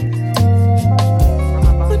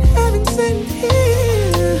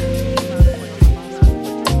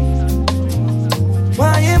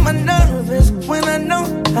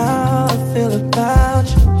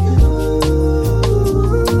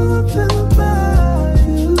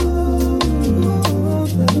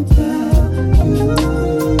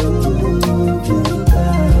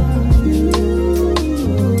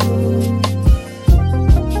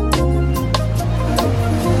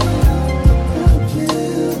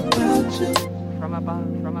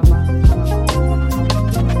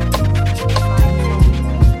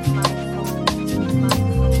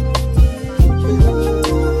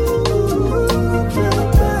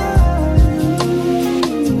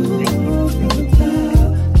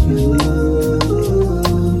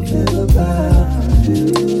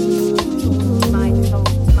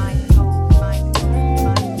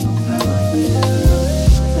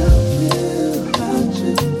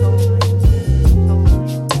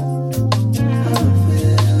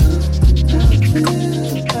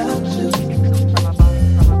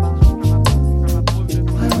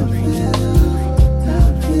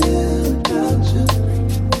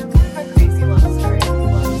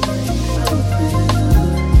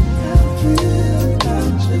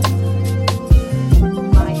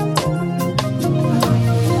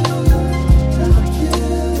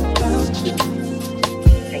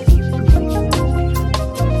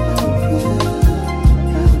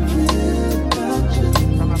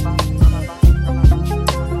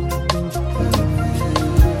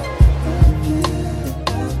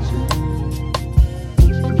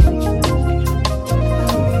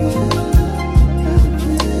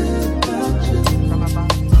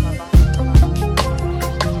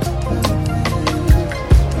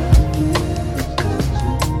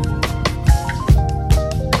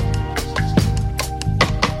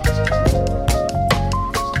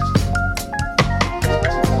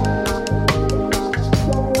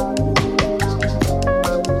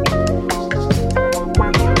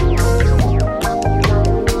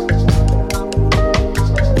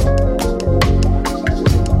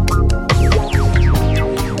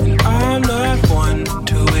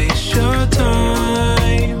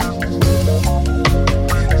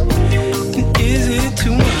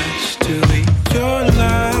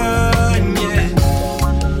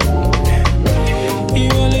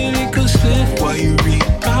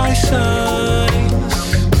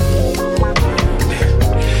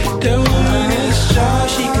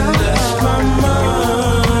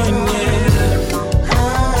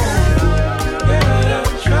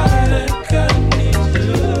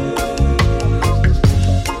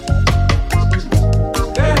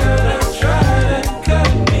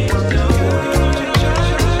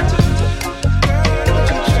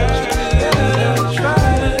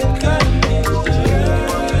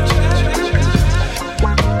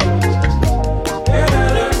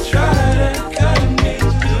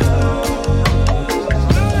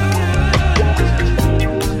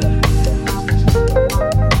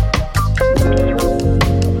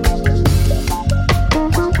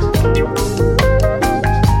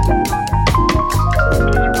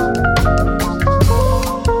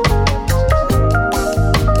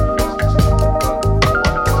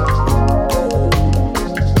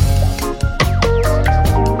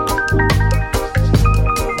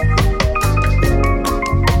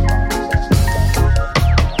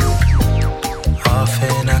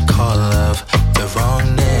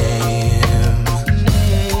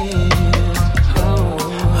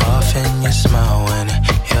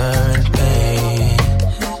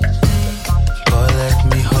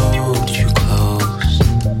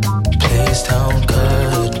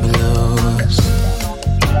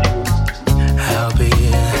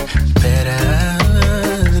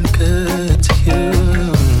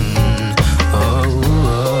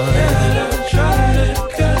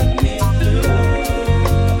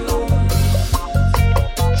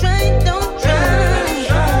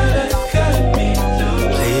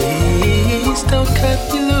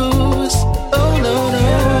 you lose. Oh no, no.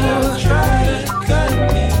 Try to cut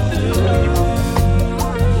me through.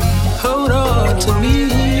 Hold on to me.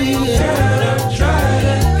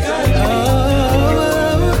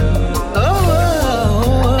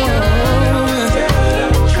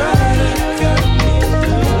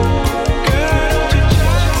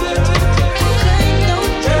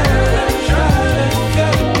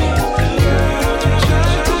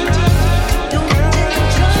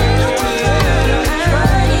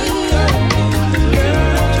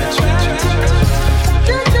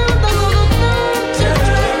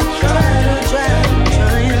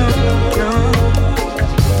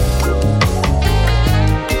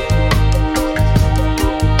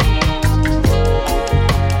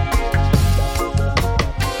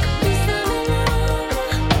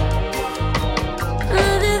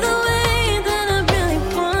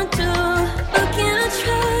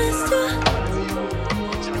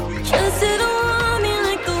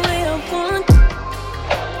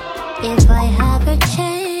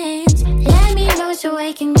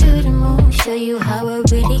 Show you how I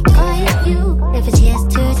really got you. If it's yes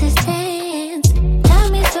to the stance, tell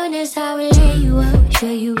me soon as I will lay you out. Show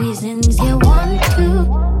you reasons you want to.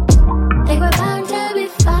 They were bound to be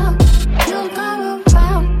found. You'll go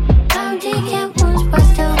around. Bound to get wounds, but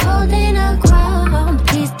still holding a ground.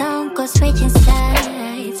 Please don't go switching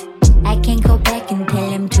sides. I can't go back and tell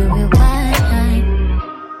them to rewind.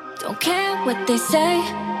 Don't care what they say.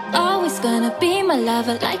 Always gonna be my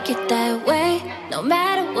lover, like it that way. No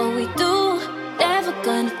matter what we do, never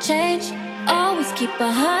gonna change. Always keep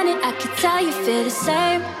 100, I can tell you feel the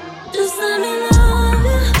same. Just let me love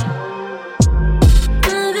you.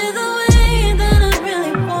 Love you the way that I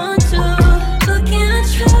really want to. But can I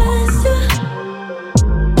trust you?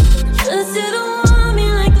 Trust you to want me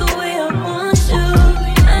like the way I want you.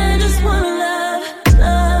 I just wanna love,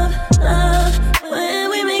 love, love. When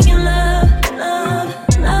we making love, love,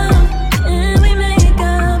 love. And we make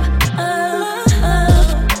up,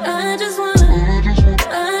 I just wanna,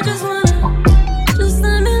 just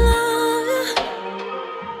let me love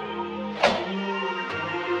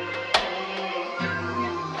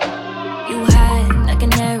you. You high like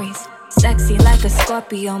an Aries, sexy like a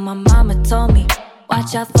Scorpio. My mama told me,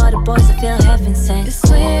 watch out for the boys that feel heaven sent. You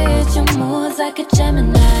switch your moves like a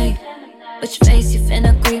Gemini. Which face you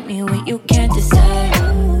finna greet me with, you can't decide.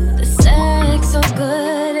 The sex so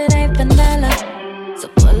good, it ain't vanilla. So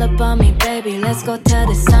pull up on me, baby, let's go till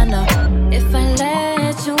the sun up. If I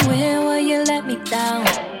let you win, will you let me down?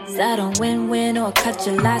 Is that a win-win or cut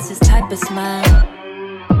your losses type of smile?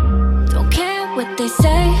 Don't care what they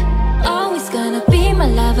say. Always gonna be my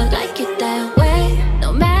lover, like it that way.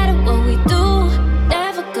 No matter what we do,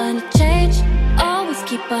 never gonna change. Always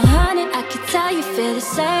keep 100, I can tell you feel the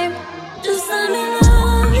same. Just let me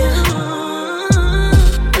love you.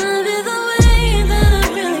 Love you the way that I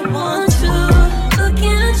really want to. But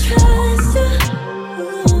can I trust you?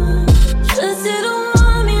 Trust you to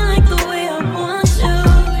want me like the way I want you.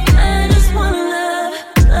 I just wanna love,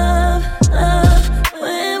 love, love.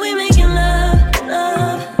 When we making love,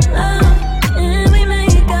 love, love. And we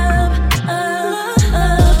make up, I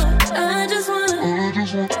just wanna,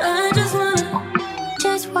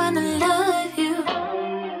 just wanna love you.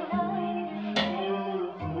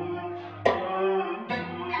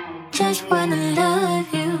 Just wanna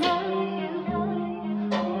love you.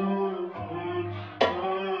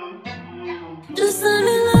 Just let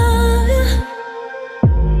me love you.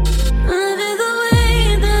 Love you the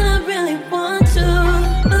way that I really want to.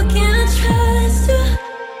 But can I trust you?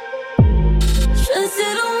 Trust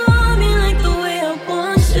you to want me like the way I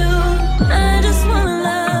want you. I just wanna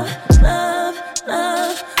love, love,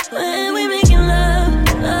 love. When we making love,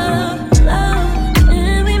 love, love.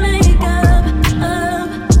 And we make up,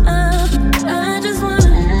 I just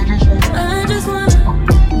wanna, just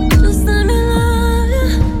let me love you.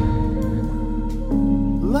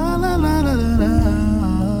 La la la la la la.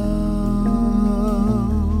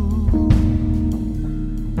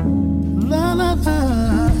 La la la.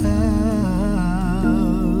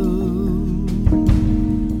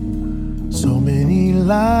 So many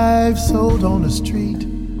lives sold on the street,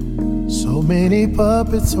 so many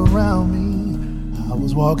puppets around me. I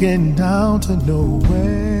was walking down to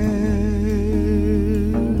nowhere.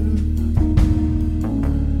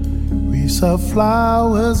 Wreaths of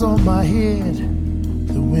flowers on my head,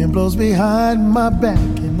 the wind blows behind my back,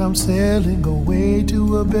 and I'm sailing away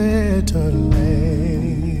to a better land.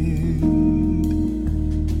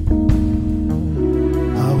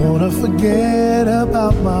 I wanna forget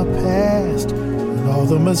about my past and all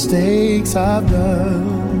the mistakes I've done.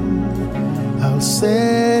 I'll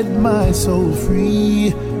set my soul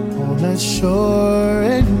free on let's shore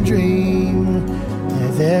and dream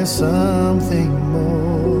that there's something more.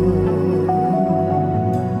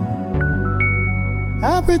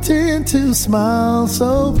 I pretend to smile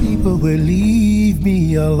so people will leave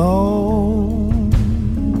me alone,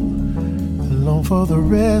 alone for the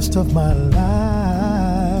rest of my life.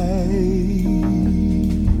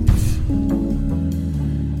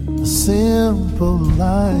 A simple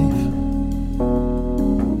life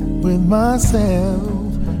with myself,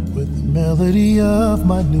 with the melody of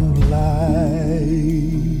my new life.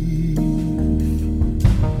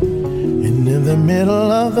 And in the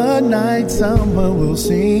middle of the night, someone will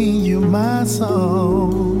sing you my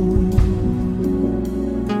song.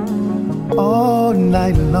 All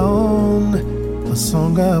night long, a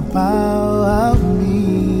song about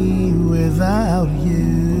me without you.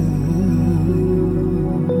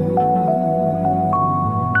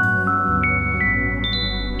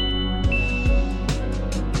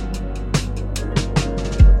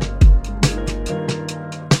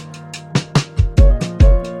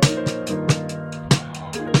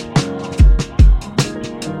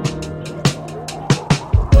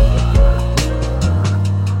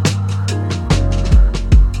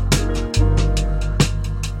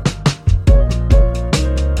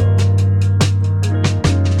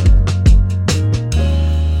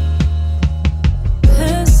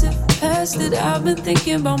 I've been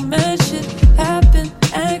thinking about magic, happen,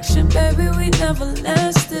 action, baby, we never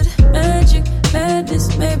lasted. Magic,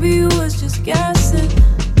 madness, maybe you was just gassing,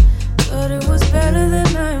 but it was better than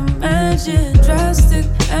I imagined. Drastic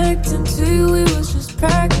acting to you, it was just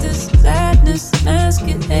practice. Sadness, mask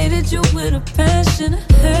it, hated you with a passion.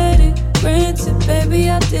 Had it, granted, baby,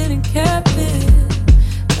 I didn't cap it,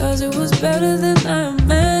 cause it was better than I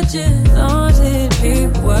imagined. Thought it'd be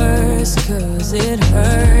worse, cause it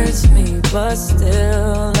hurts me, but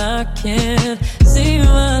still I can't see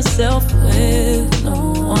myself with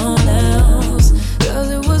no one else, cause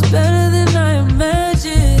it was better than I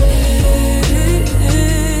imagined.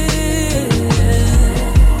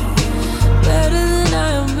 Better than I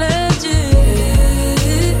imagined.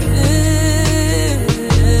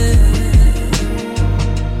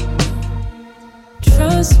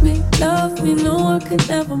 Trust me, love me, no, I could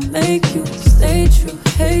never make you stay true.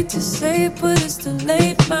 Hate to say it, but it's too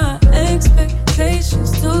late. My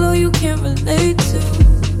expectations too low, you can't relate to,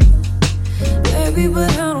 baby,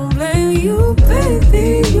 but I don't blame you,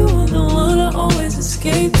 baby. You are the one I always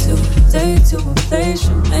escape to. Day to replace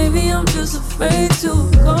you, maybe I'm just afraid to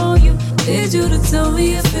call you. Need you to tell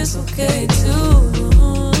me if it's okay too.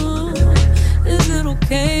 Is it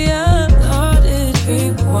okay? I thought it'd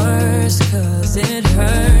be worse, cause it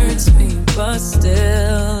hurts me, but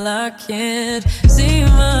still I can't see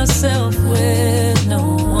myself with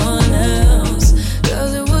no one else,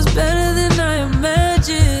 cause it was better than I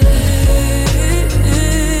imagined.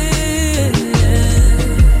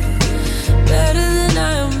 Better than I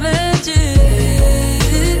imagined,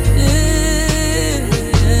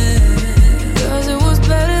 cause it was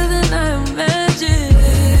better than I imagined.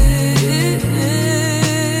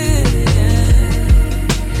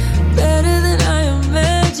 Better than I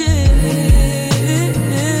imagined.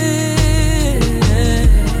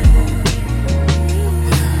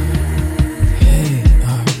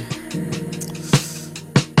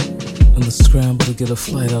 Scrambled to get a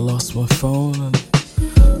flight, I lost my phone, and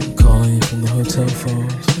I'm calling you from the hotel phone.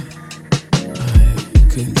 I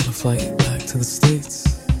couldn't get a flight back to the States.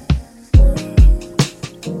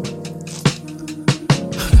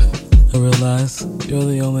 I realized you're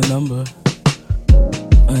the only number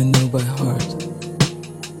I knew by heart.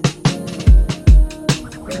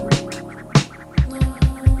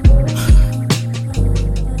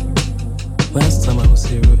 Last time I was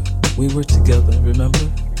here, we were together, remember?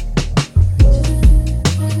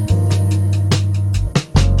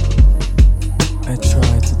 I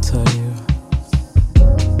tried to tell you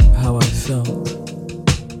how I felt.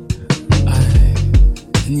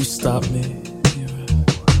 And you stopped me.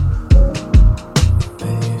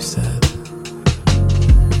 And you said,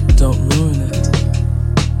 don't ruin it,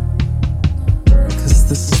 'cause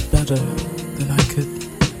this is better than I could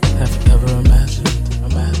have ever imagined.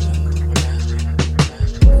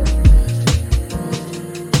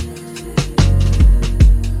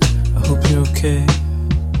 I hope you're okay,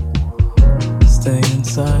 staying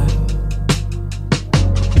inside.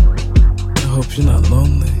 I hope you're not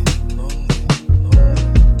lonely.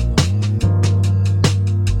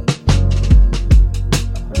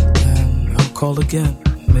 And I'll call again,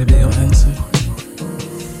 maybe you'll answer.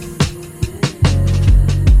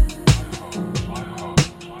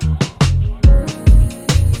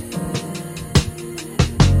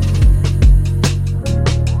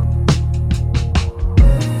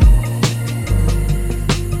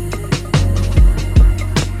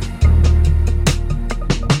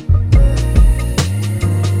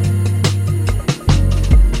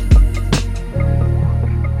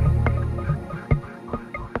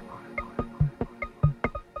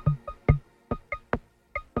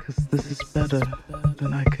 'cause this is better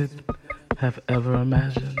than I could have ever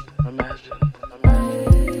imagined.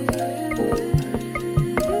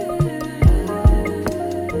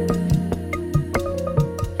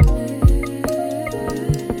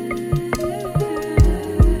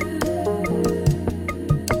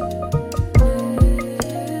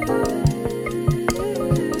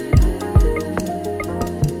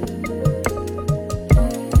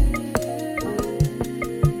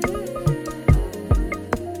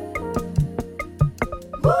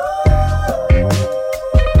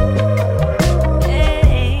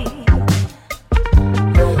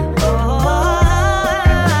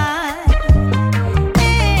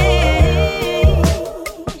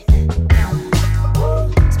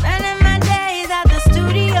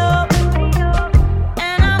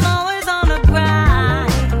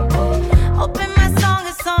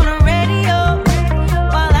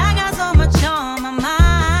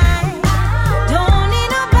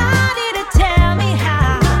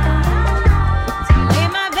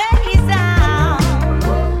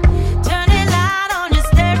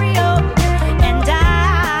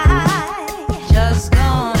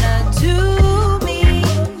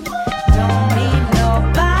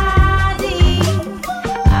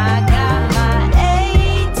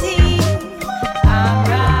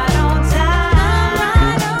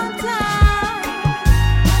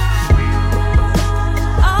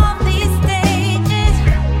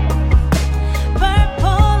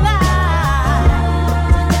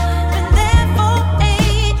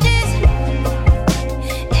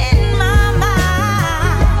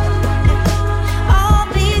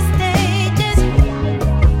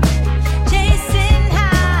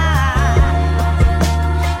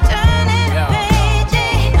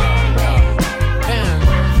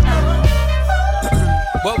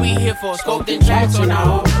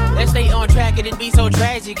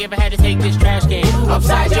 Ever had to take this trash can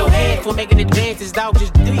upside your head for making advances, dog?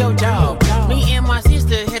 Just do your job. Me and my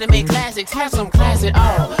sister had to make classics, have some class at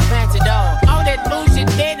all. Match it all that bullshit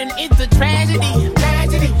dead and it's a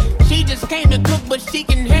tragedy. She just came to cook, but she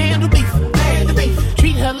can handle beef.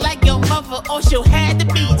 Treat her like your mother, or she'll have to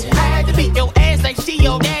beat your ass like she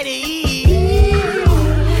your daddy.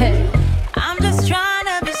 Hey, I'm just trying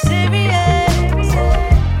to be serious,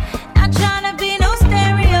 not trying to be no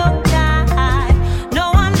stereotype.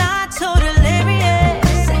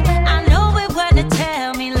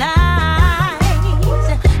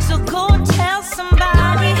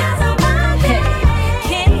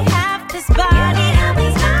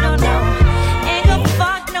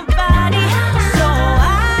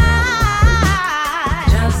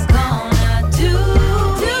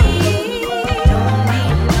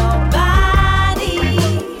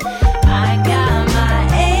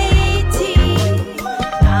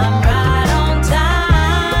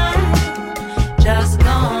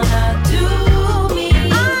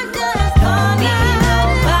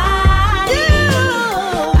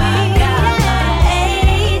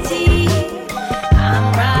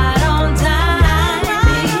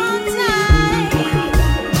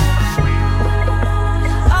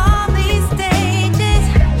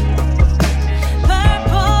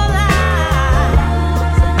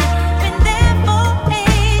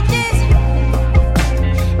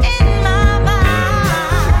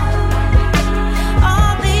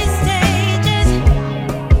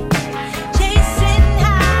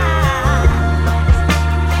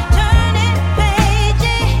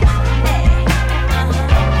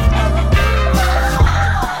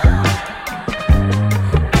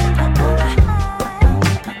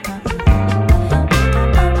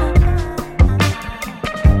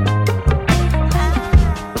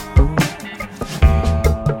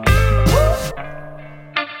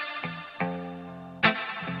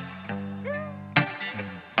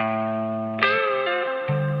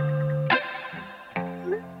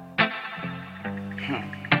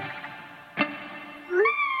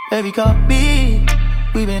 Baby, call me.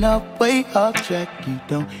 We've been up way off track. You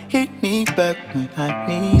don't hit me back when I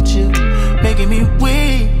need you. Making me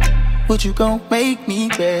weak. What you gon' make me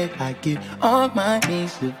beg? I get on my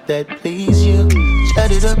knees if that please you.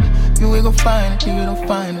 Shut it up. You ain't gon' find it. You don't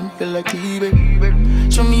find a nigga like me,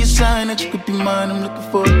 baby. Show me a sign that you could be mine. I'm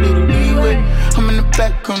looking for a little leeway. I'm in the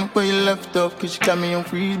back on the way you left off, 'cause you got me on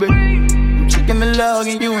freeze, baby. I'm checking the log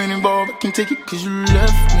and you ain't involved. I can't take it 'cause you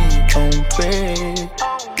left me on red.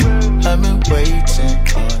 I've been waiting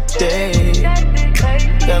all day.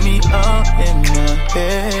 Got me all in my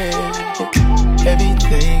head.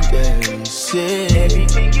 Everything that you said.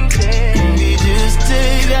 We just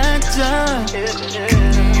take that time.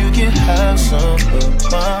 You can have some of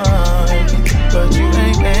mine, but you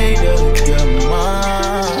ain't made up your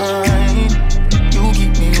mind. You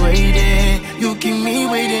keep me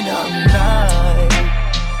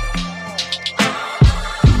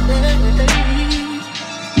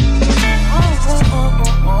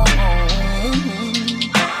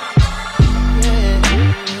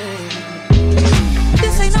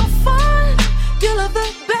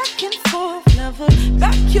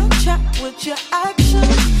with your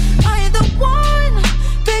actions. I ain't the one,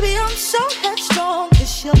 baby, I'm so headstrong.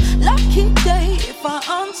 It's your lucky day if I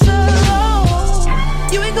answer.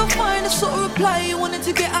 You ain't gonna find the sort of reply you wanted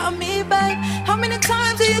to get out of me, babe. How many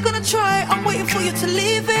times are you gonna try? I'm waiting for you to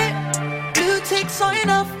leave it. Blue tick sign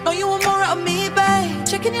off, know you want more out of me, babe.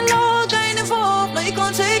 Checking your log, I ain't involved, know you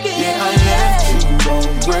gonna take it. Yeah, I left you on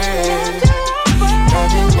red. I've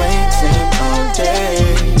been waiting all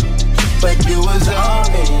day, but you was all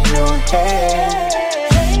in your head.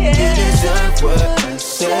 You deserve what I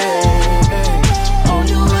say. Oh,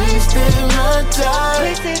 you wasting my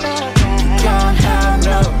time. Can't have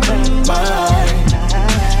no mind.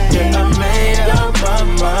 Yeah, I made up my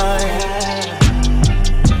mind.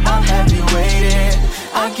 I'll have you waiting.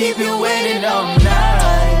 I'll keep you waiting all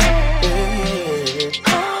night.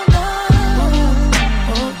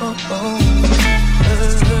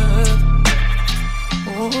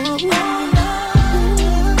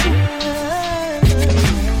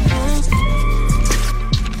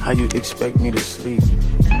 How you expect me to sleep?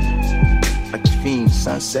 Like a fiend,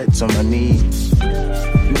 sunsets on my knees.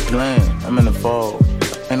 You playing, I'm in the fall.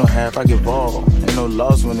 Ain't no half, I give all. Ain't no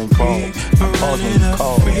loss when involved. I pause when you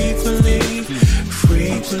call. Frequently,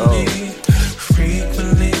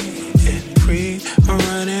 and I'm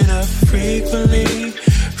running up frequently,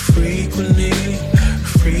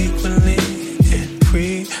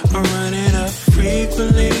 and I'm running up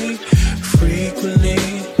frequently,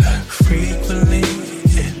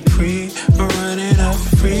 I'm running up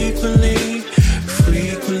frequently,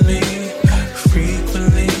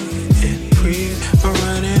 and I'm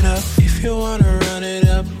running up. If you wanna run it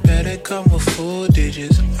up, better come with 4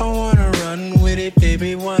 digits. I wanna run with it,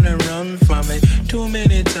 baby, wanna run from it. Too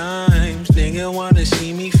many times, nigga wanna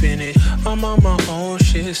see me finish. I'm on my own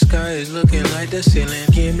shit, sky is looking like the ceiling.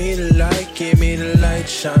 Give me the light,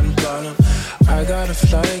 shine bottom. I got a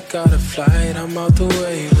flight, I'm out the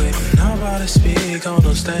way with it. I'm about to speak on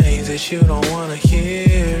those things that you don't wanna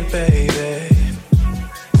hear, baby.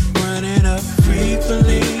 Running up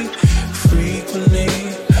frequently, and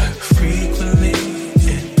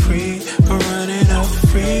I'm running up frequently, and I'm running up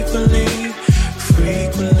frequently,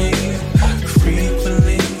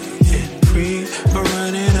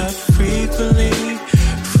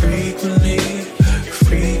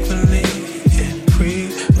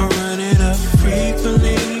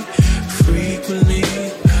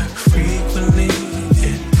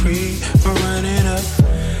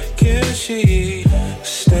 she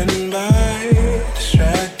standing by,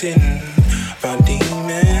 distracting my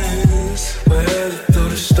demons. Weather through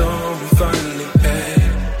the storm and finally back.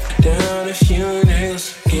 Down a few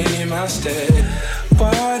nails, getting my step.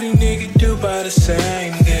 Party nigga do by the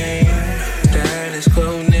same game. Status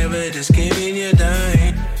quo, never just giving you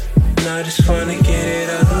dime. Not just fun to get it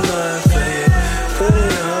up in my face. Put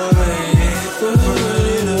it on me, we're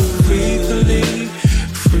running up frequently.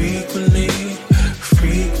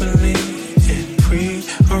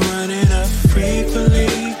 I'm running up frequently, and I'm running up frequently,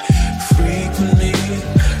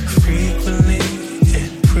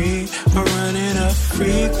 and I'm running up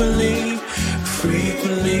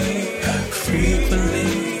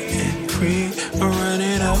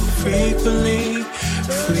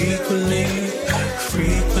frequently,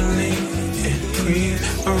 and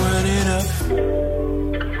I'm running up.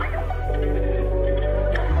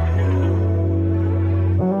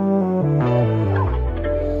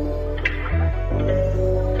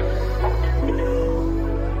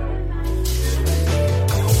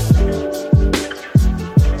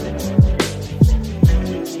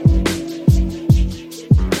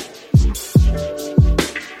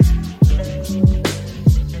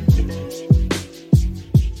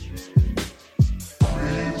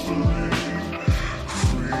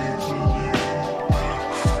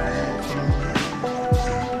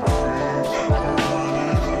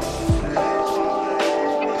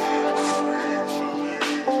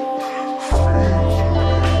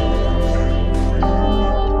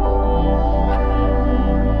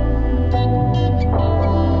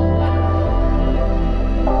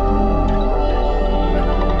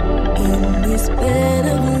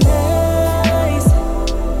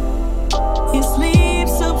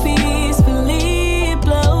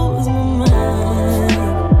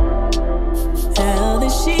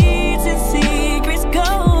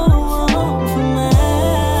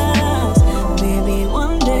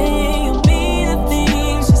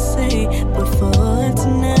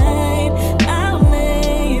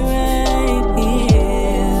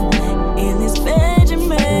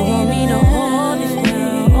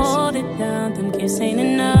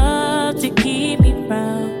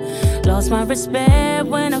 my respect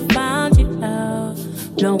when I found you out.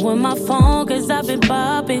 Blowing my phone cause I've been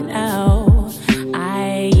popping out.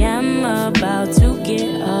 I am about to get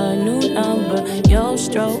a new number. Your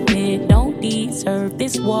stroke, it don't deserve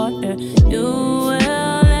this water. You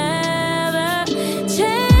will never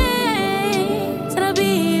change. And I'll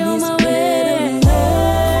be on my way.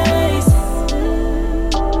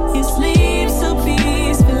 You sleep so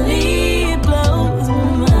peacefully, it blows my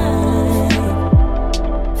mind.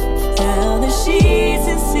 How the sheets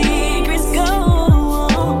and secrets go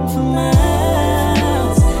on for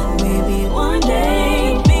miles. Maybe one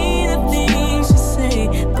day be the things you say,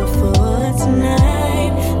 but for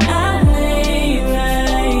tonight I lay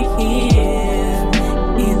right here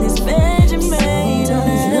in this Efajemue.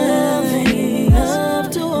 Love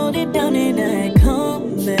to hold it down and I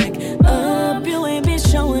come back up. You ain't been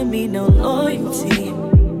showing me no loyalty,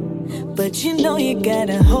 but you know you got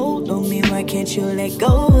a hold on me. Why can't you let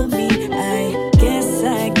go of me? I guess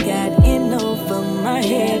I got in over my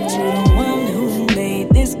head. You're the one who made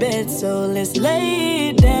this bed, so let's lay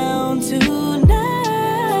it down tonight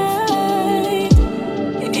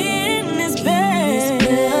in this bed.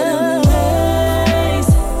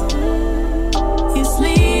 You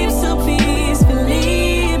sleep so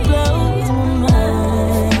peacefully, it blows my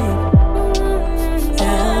mind.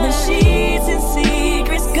 How the sheets and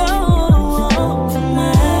secrets go on for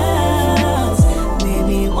miles.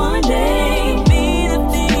 Maybe one day be the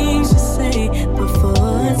things you say, but for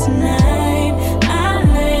tonight I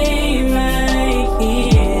lay right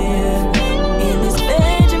here in this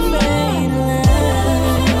Efajemue lies.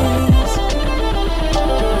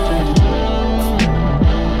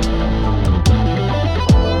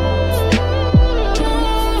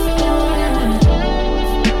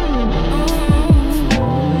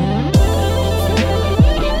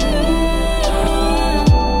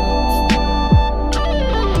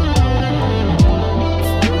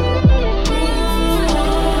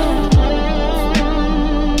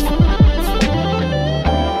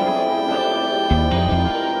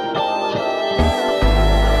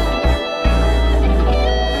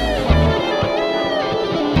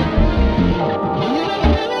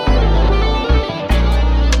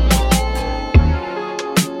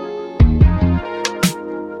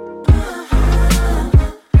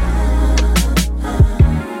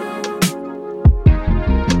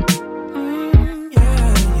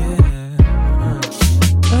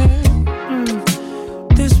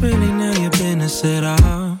 This really none of your business at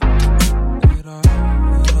all.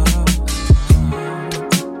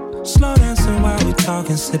 Slow dancing while we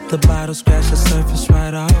talking, sip the bottle, scratch the surface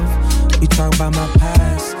right off. We talk about my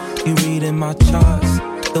past, you reading my charts.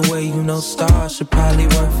 The way you know stars should probably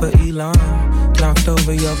work for Elon. Knocked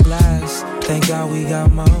over your glass, thank God we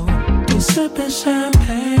got more. We sipping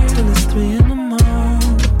champagne till it's 3 in the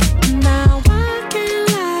morning. Now I can't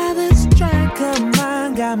lie, this drink of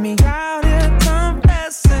mine got me out here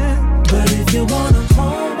confessing. But if you wanna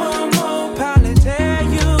pour one more, probably tell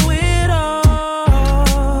you it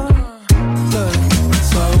all. Look,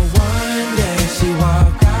 so one day she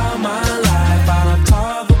walked out my life, I don't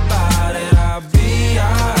talk about it, I'll be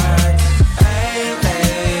alright. Hey,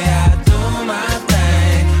 I do my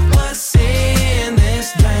thing, what's in this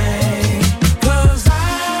thing? 'Cause I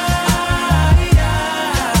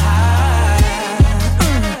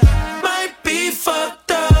might be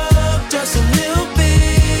fucked up just a little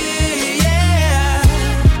bit, yeah.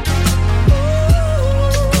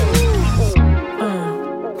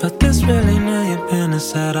 But this really none of your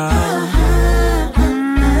business at all.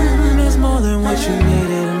 It's more than what you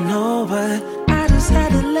needed to know, but I just had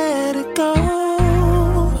to let it go.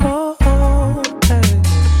 Hey.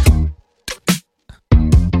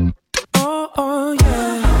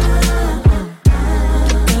 Yeah.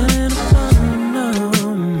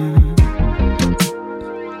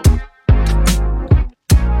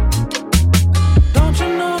 Don't you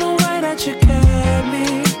know the way that you kept me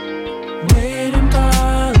waiting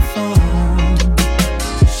by the phone?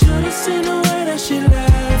 Should've seen the way that she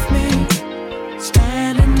left me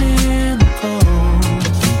standing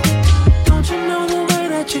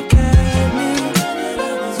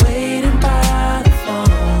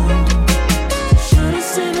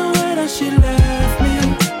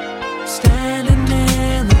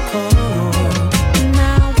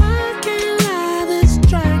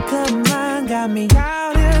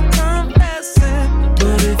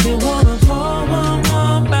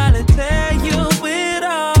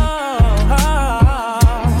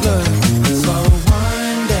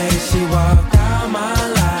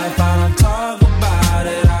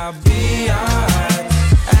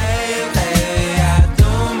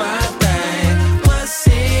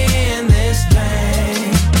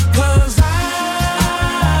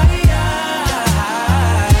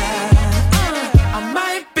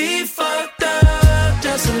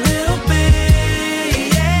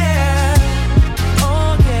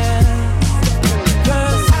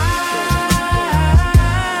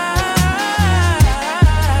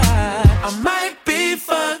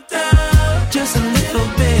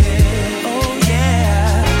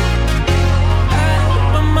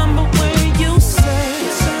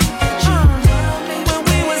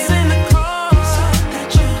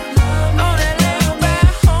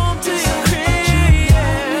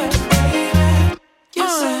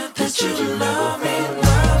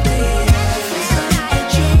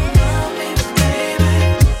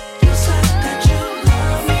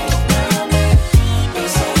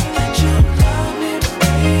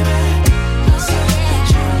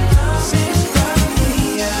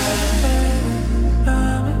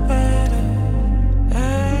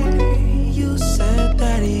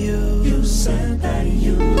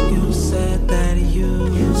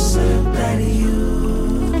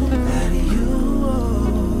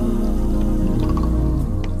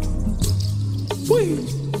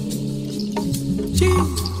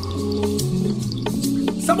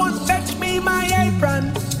Someone fetch me my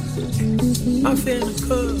apron. I'm feeling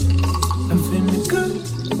good. I'm feeling good.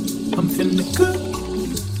 I'm feeling good.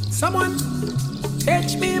 Someone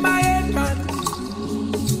fetch me my apron.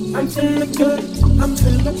 I'm feeling good. I'm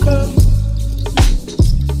feeling good.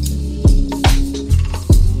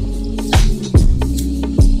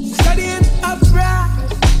 Studying abroad,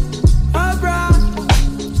 abroad,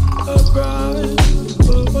 abroad,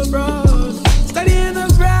 abroad. Studying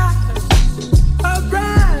abroad,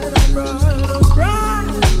 abroad, abroad, abroad.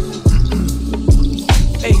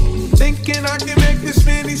 Hey, thinking I can make this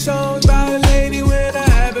many songs about a lady when I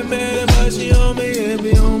haven't met her, but she on me, it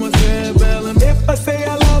be on my cerebellum. If I say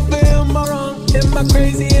I love her, am I wrong? Am I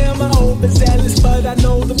crazy? Am I overzealous? But I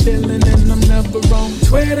know the feeling and I'm never wrong.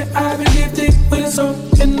 Swear that I've been gifted with a song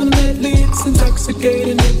in the medley. It's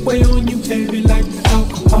intoxicating, it weigh on you heavy like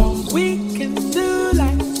alcohol. We can do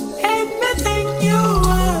like anything you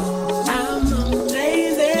want. I'm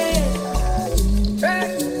amazing.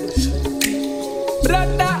 Hey.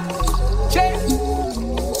 Brother,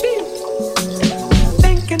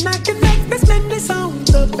 thinking I can make this many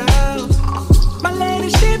songs about my lady,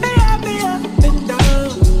 she be happy up and down.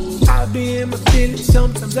 I be in my feelings,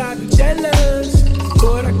 sometimes I be jealous,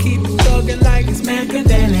 but I keep it talking like it's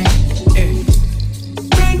Machiavelli. Hey.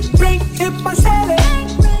 Bring it, Marcello.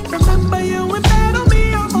 Remember you and bad on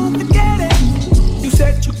me, I won't forget it. You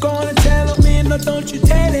said you gonna tell me, no, don't you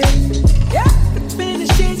tell it. Yeah, it's been the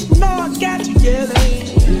shit, you know I got you yelling.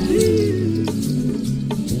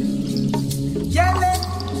 Yelling,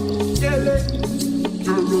 yelling,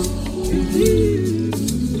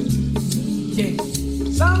 yeah.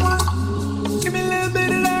 Someone, give me a little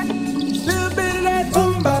bit of that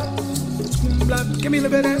boom bop. Give me a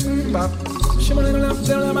little bit of that boom bop. Shimmer little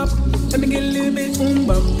up, let me get a little bit boom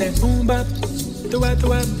bop, that boom bop. The what,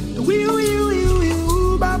 the wee wee wee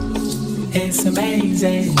wee bop. It's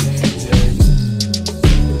amazing.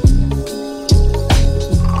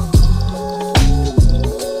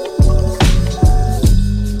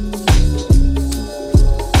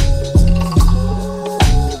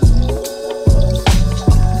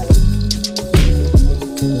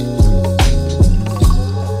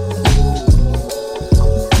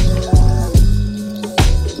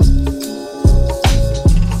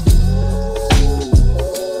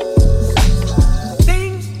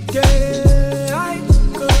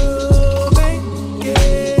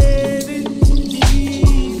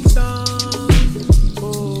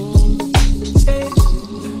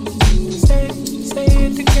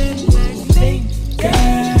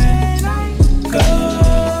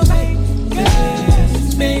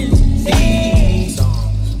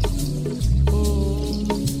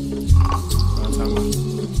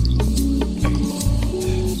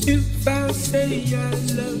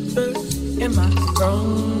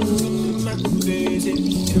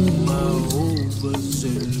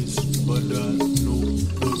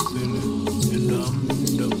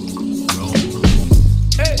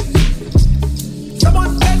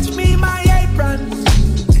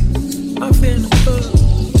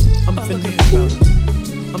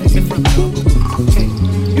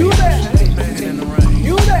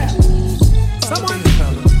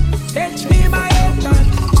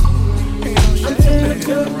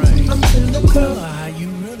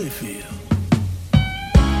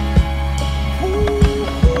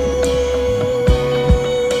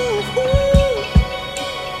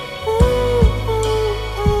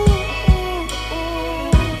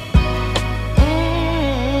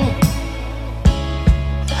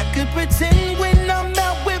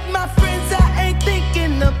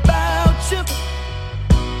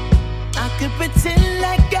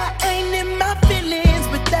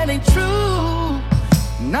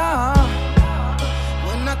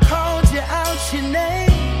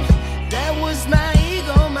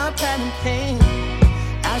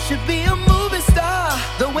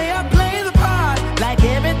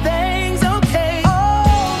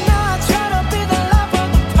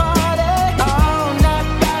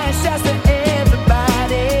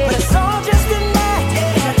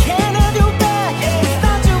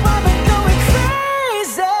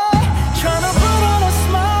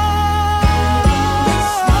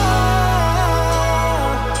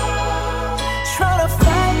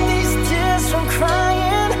 Fight these tears from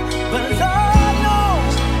crying, but Lord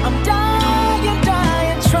knows I'm dying.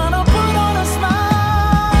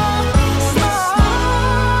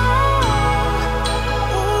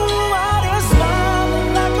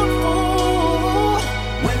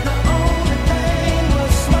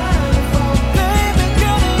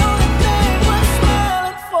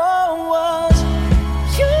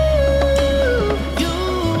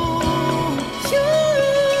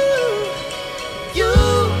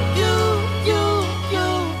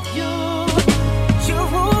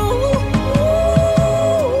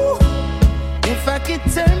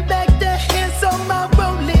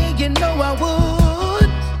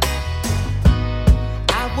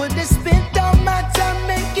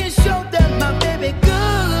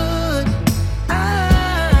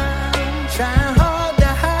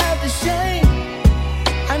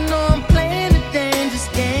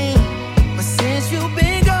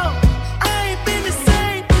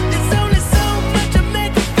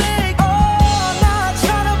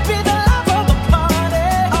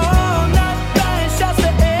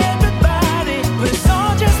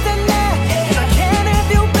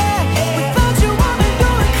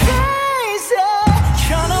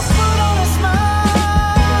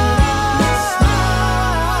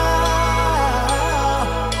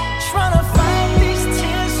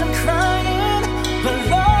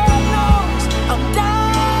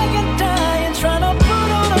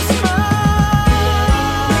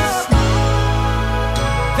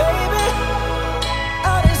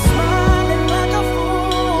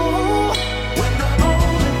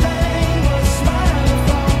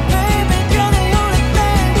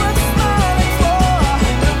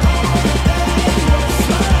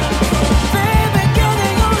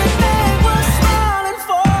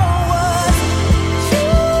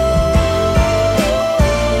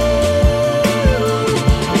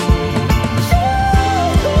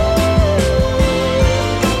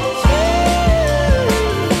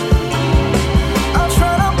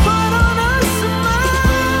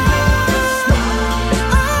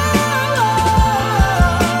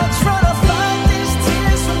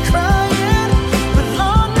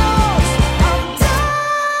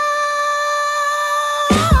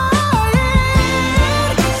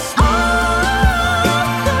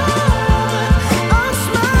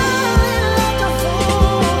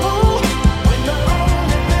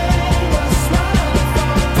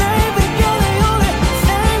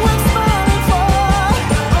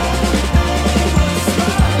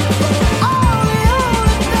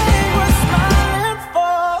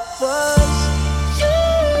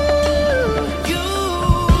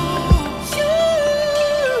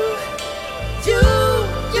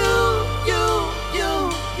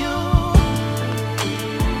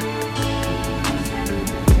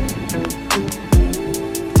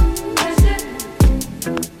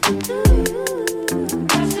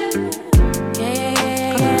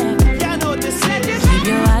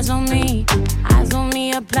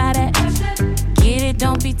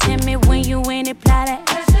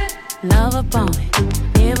 Love up on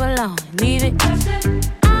it, live alone, leave it.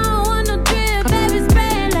 I don't want no drip, baby,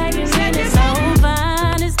 spread like it's really so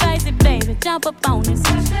fine and spicy, baby. Jump up on this.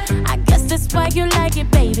 I guess that's why you like it,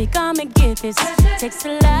 baby. Come and get this. Takes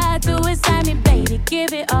a lot to excite me, baby.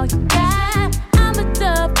 Give it all you got. I'm a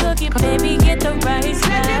tough cookie, baby. Get the right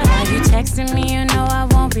spot. Why you texting me? You know I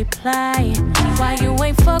won't reply. Why you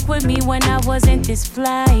ain't fuck with me when I wasn't this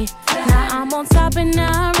fly? Now I'm on top and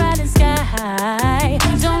now I'm riding sky high.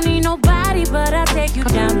 Don't need nobody, but I'll take you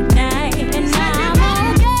down tonight. And now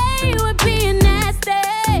I'm okay with being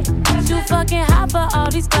nasty. Too fucking hot for all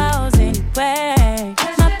these clothes anyway.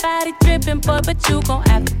 My body dripping, boy, but you gon'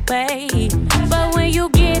 have to pay. But when you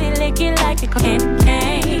get it, lick it like a candy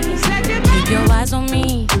cane. Keep your eyes on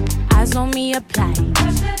me, apply.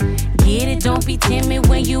 Get it, don't be timid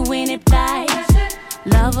when you in it, fly.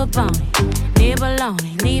 Love up on it, live alone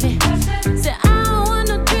and leave it. Say I don't want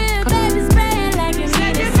no drip, baby, spread like you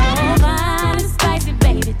need it. So fine and spicy,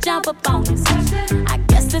 baby, jump up on this. I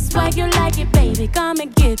guess that's why you like it, baby. Come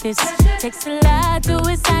and get this. Takes a lot to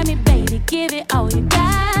excite me, baby. Give it all you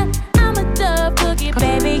got. I'm a tough cookie,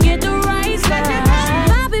 baby. Get the right spot.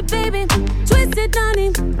 Pop it, baby. Twist it,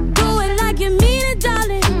 honey. Do it like you mean it,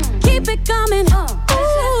 darling. Keep it coming.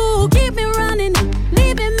 Ooh, keep it running.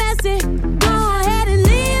 Leave it messy. Go ahead and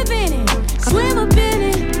live in it. Swim up in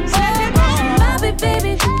it. Pop it,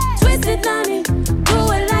 baby. Twist it, honey.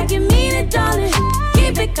 Do it like you mean it, darling.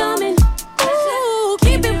 Keep it coming. Ooh,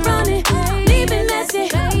 keep it running. Leave it messy.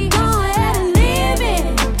 Go ahead and live in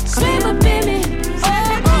it. Swim up in it.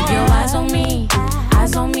 Keep your eyes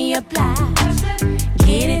on me, apply.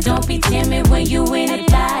 Get it, don't be timid when you in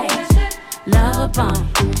it, life. Love up on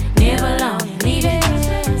it, live alone and leave it.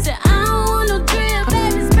 Say I don't want no drip,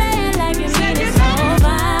 baby, spread like you need it. So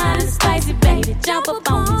fine and spicy, baby, jump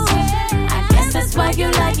up on this. I guess that's why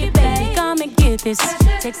you like it, baby. Come and get this.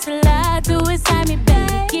 Takes a lot to excite me,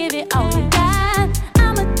 baby. Give it all you got.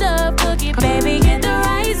 I'm a tough cookie, baby. Get the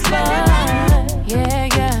right spot. Yeah,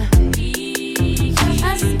 yeah.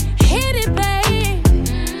 Hit it, baby.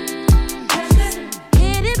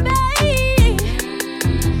 Hit it, baby.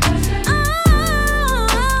 Oh,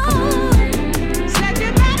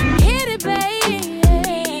 hit it, baby.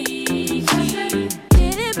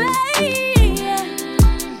 Hit it, baby.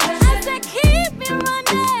 I said keep me running.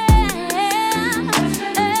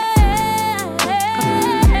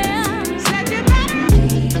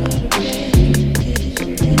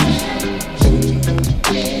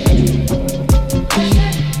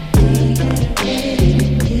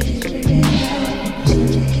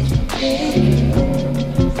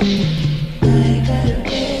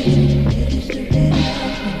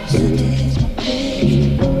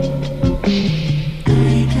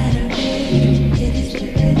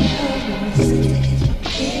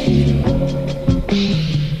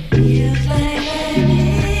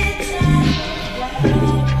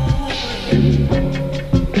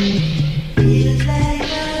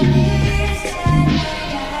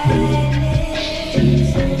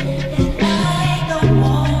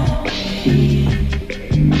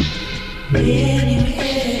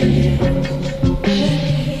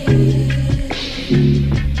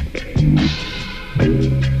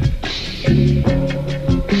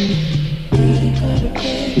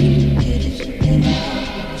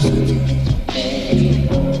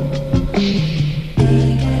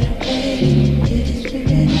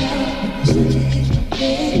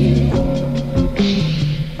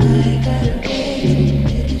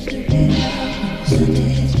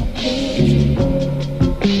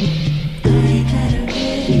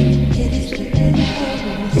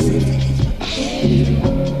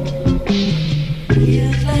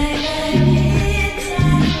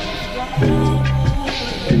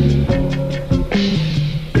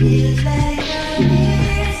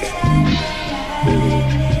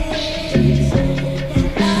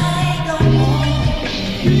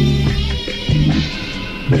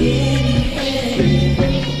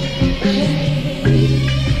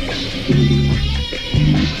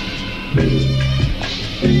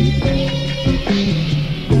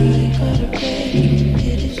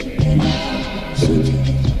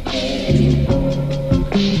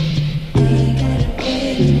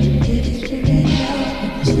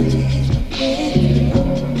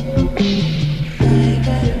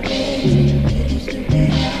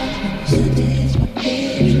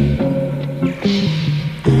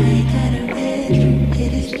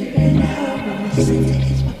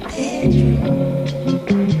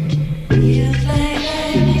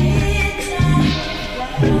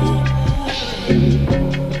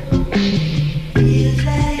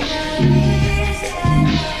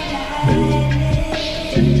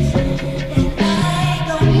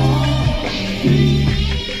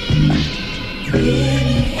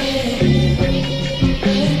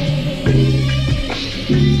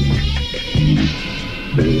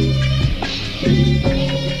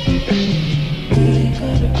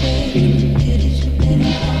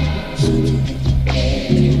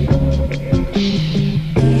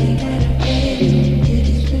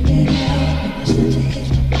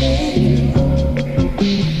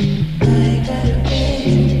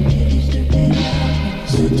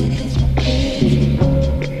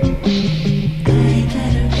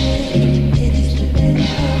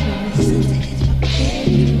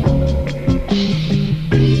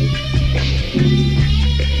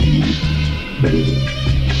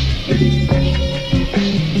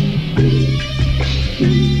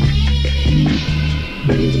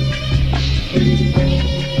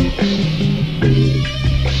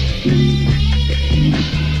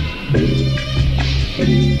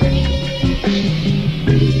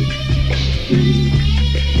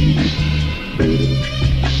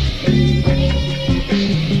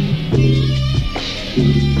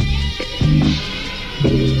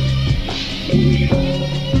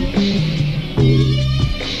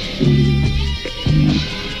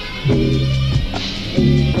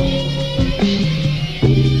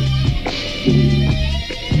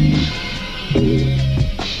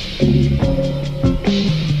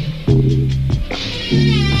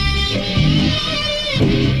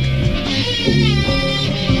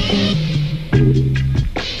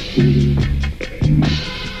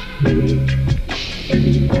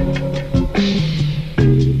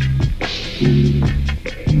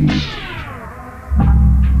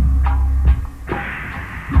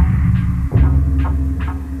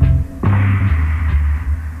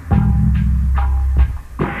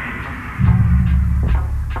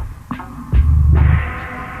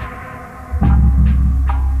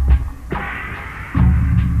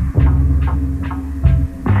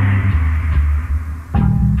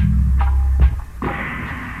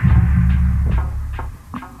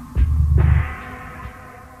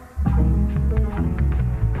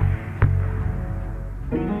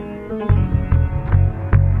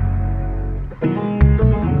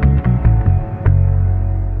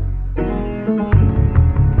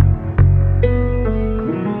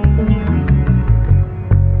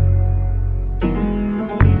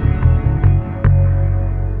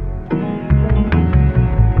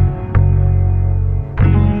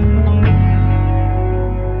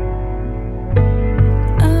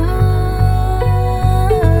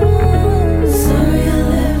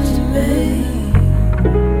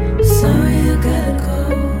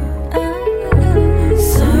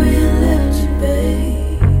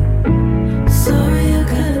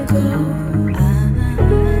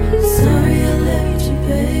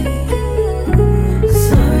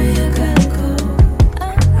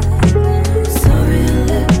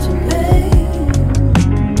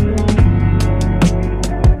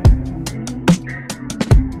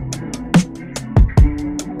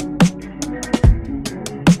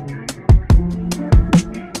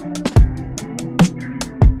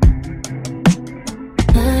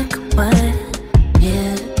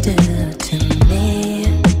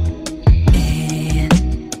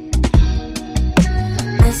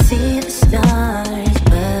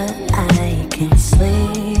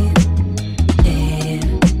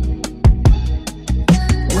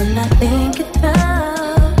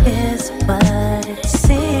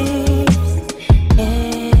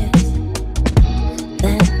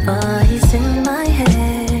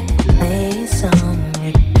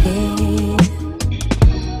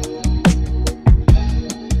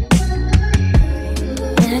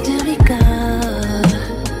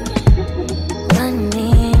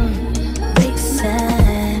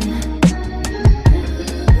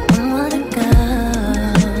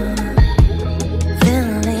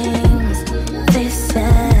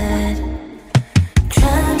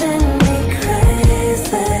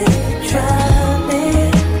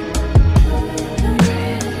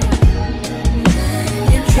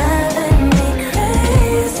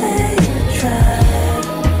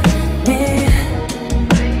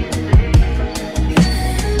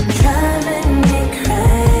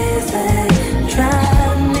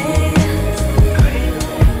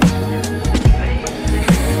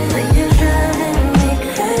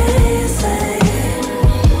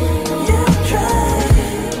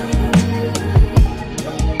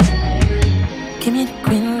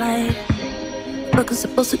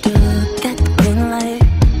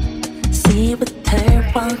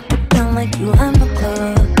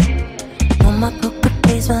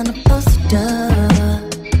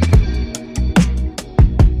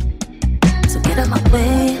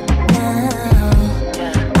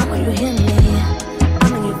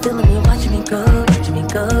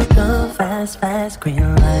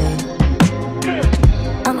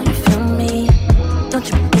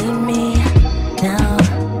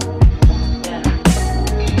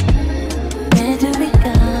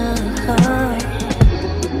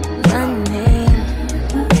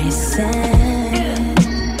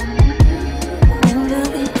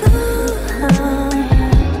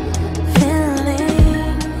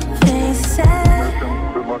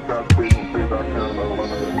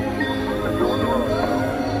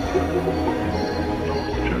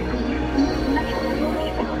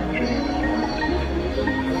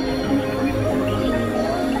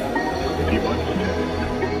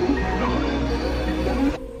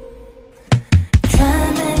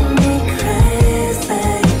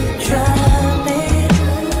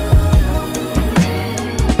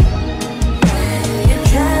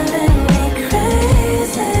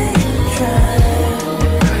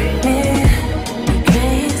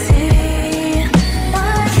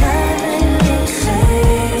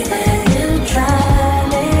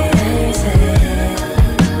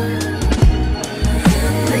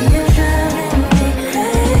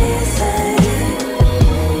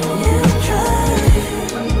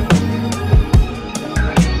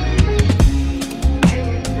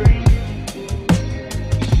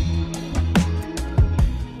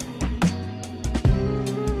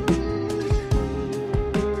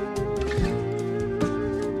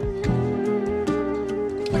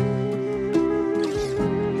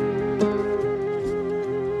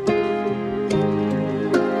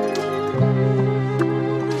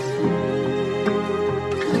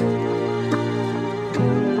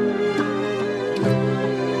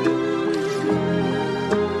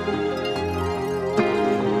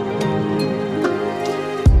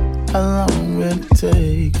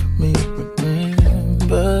 take me,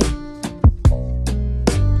 remember.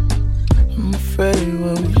 I'm afraid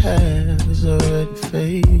what we have is already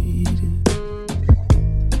faded.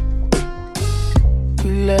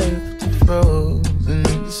 We left it frozen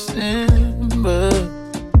in December.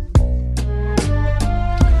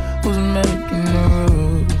 Who's making the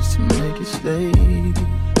rules to make it stay?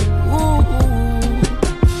 Ooh,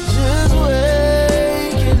 just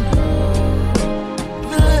waking up.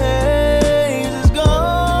 The haze is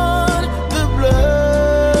gone. The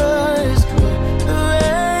blood is clear. The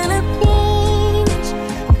rain it pours.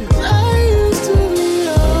 'Cause I used to be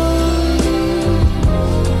yours.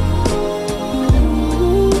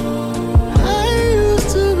 I used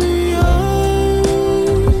to be yours.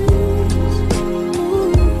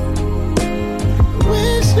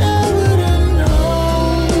 Wish I would've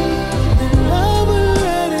known that love would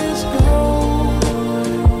let us go.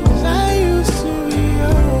 'Cause I used to be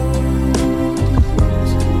yours.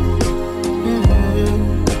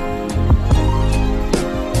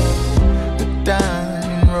 The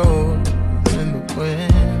diamond rose in the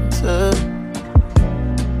winter.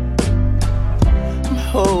 I'm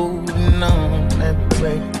holding on every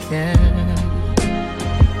way I can.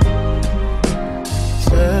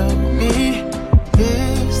 Tell me,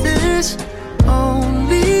 is this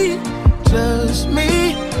only just me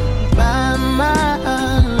by my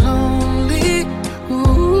lonely?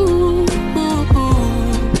 Ooh,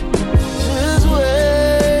 just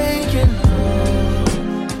waking up.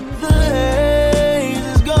 The haze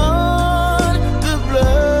is gone. The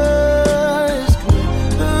blood is clear.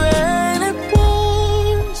 The rain it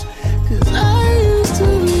pours. 'Cause I used to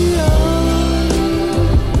be yours.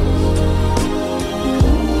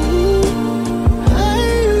 I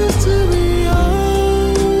used to be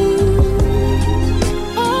yours.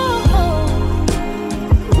 Oh,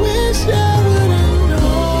 wish I would've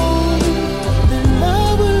known that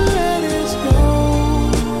love would let us go.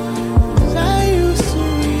 'Cause I used to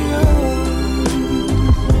be yours.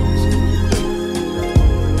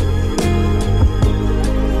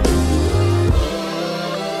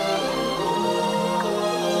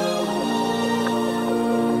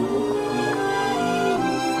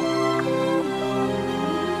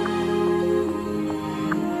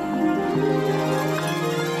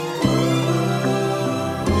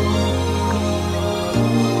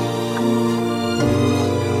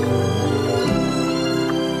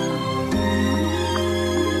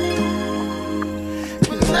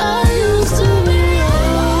 I used to be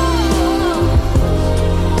yours.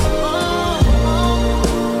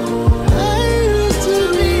 I used to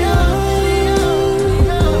be yours.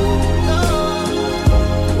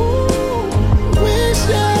 Wish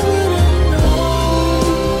I would've known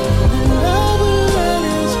that love would let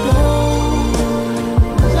us go.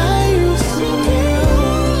 'Cause I used to be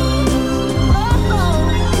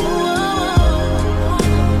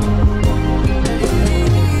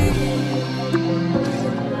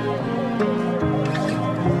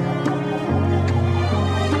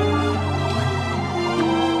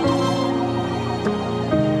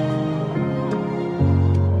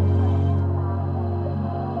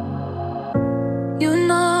You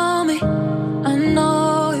know me, I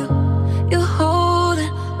know you. You're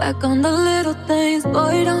holding back on the little things.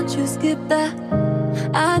 Boy, don't you skip that.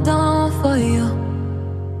 I don't for you.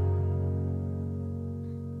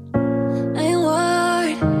 Ain't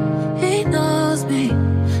worried, he knows me.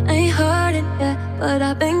 Ain't hurting yet, but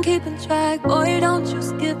I've been keeping track. Boy, don't you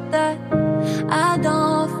skip that. I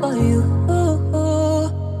don't for you.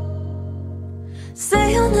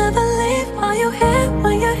 Say you'll never leave while you're here,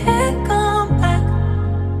 when you're here, come back.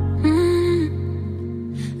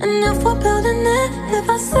 And if we're building it, if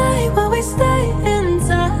I say will we stay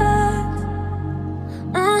intact?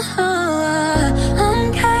 I'm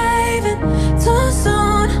caving too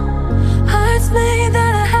soon. Hurts me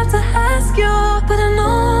that I have to ask you, but I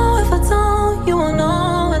know if I don't, you won't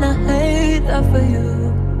know, and I hate that for you.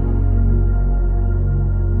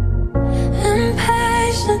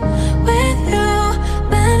 Impatient with you,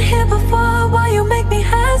 been here before. Why you make me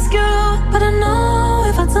ask you? But I know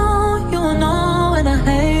if I don't, you won't know, and I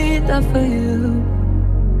hate that for you.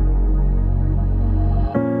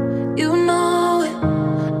 You know it,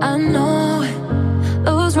 I know it.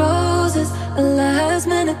 Those roses, a last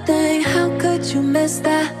minute thing. How could you miss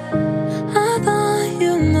that? I thought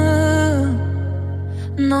you knew.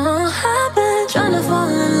 No, I've been trying to fall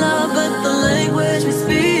in love, but the language we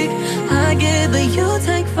speak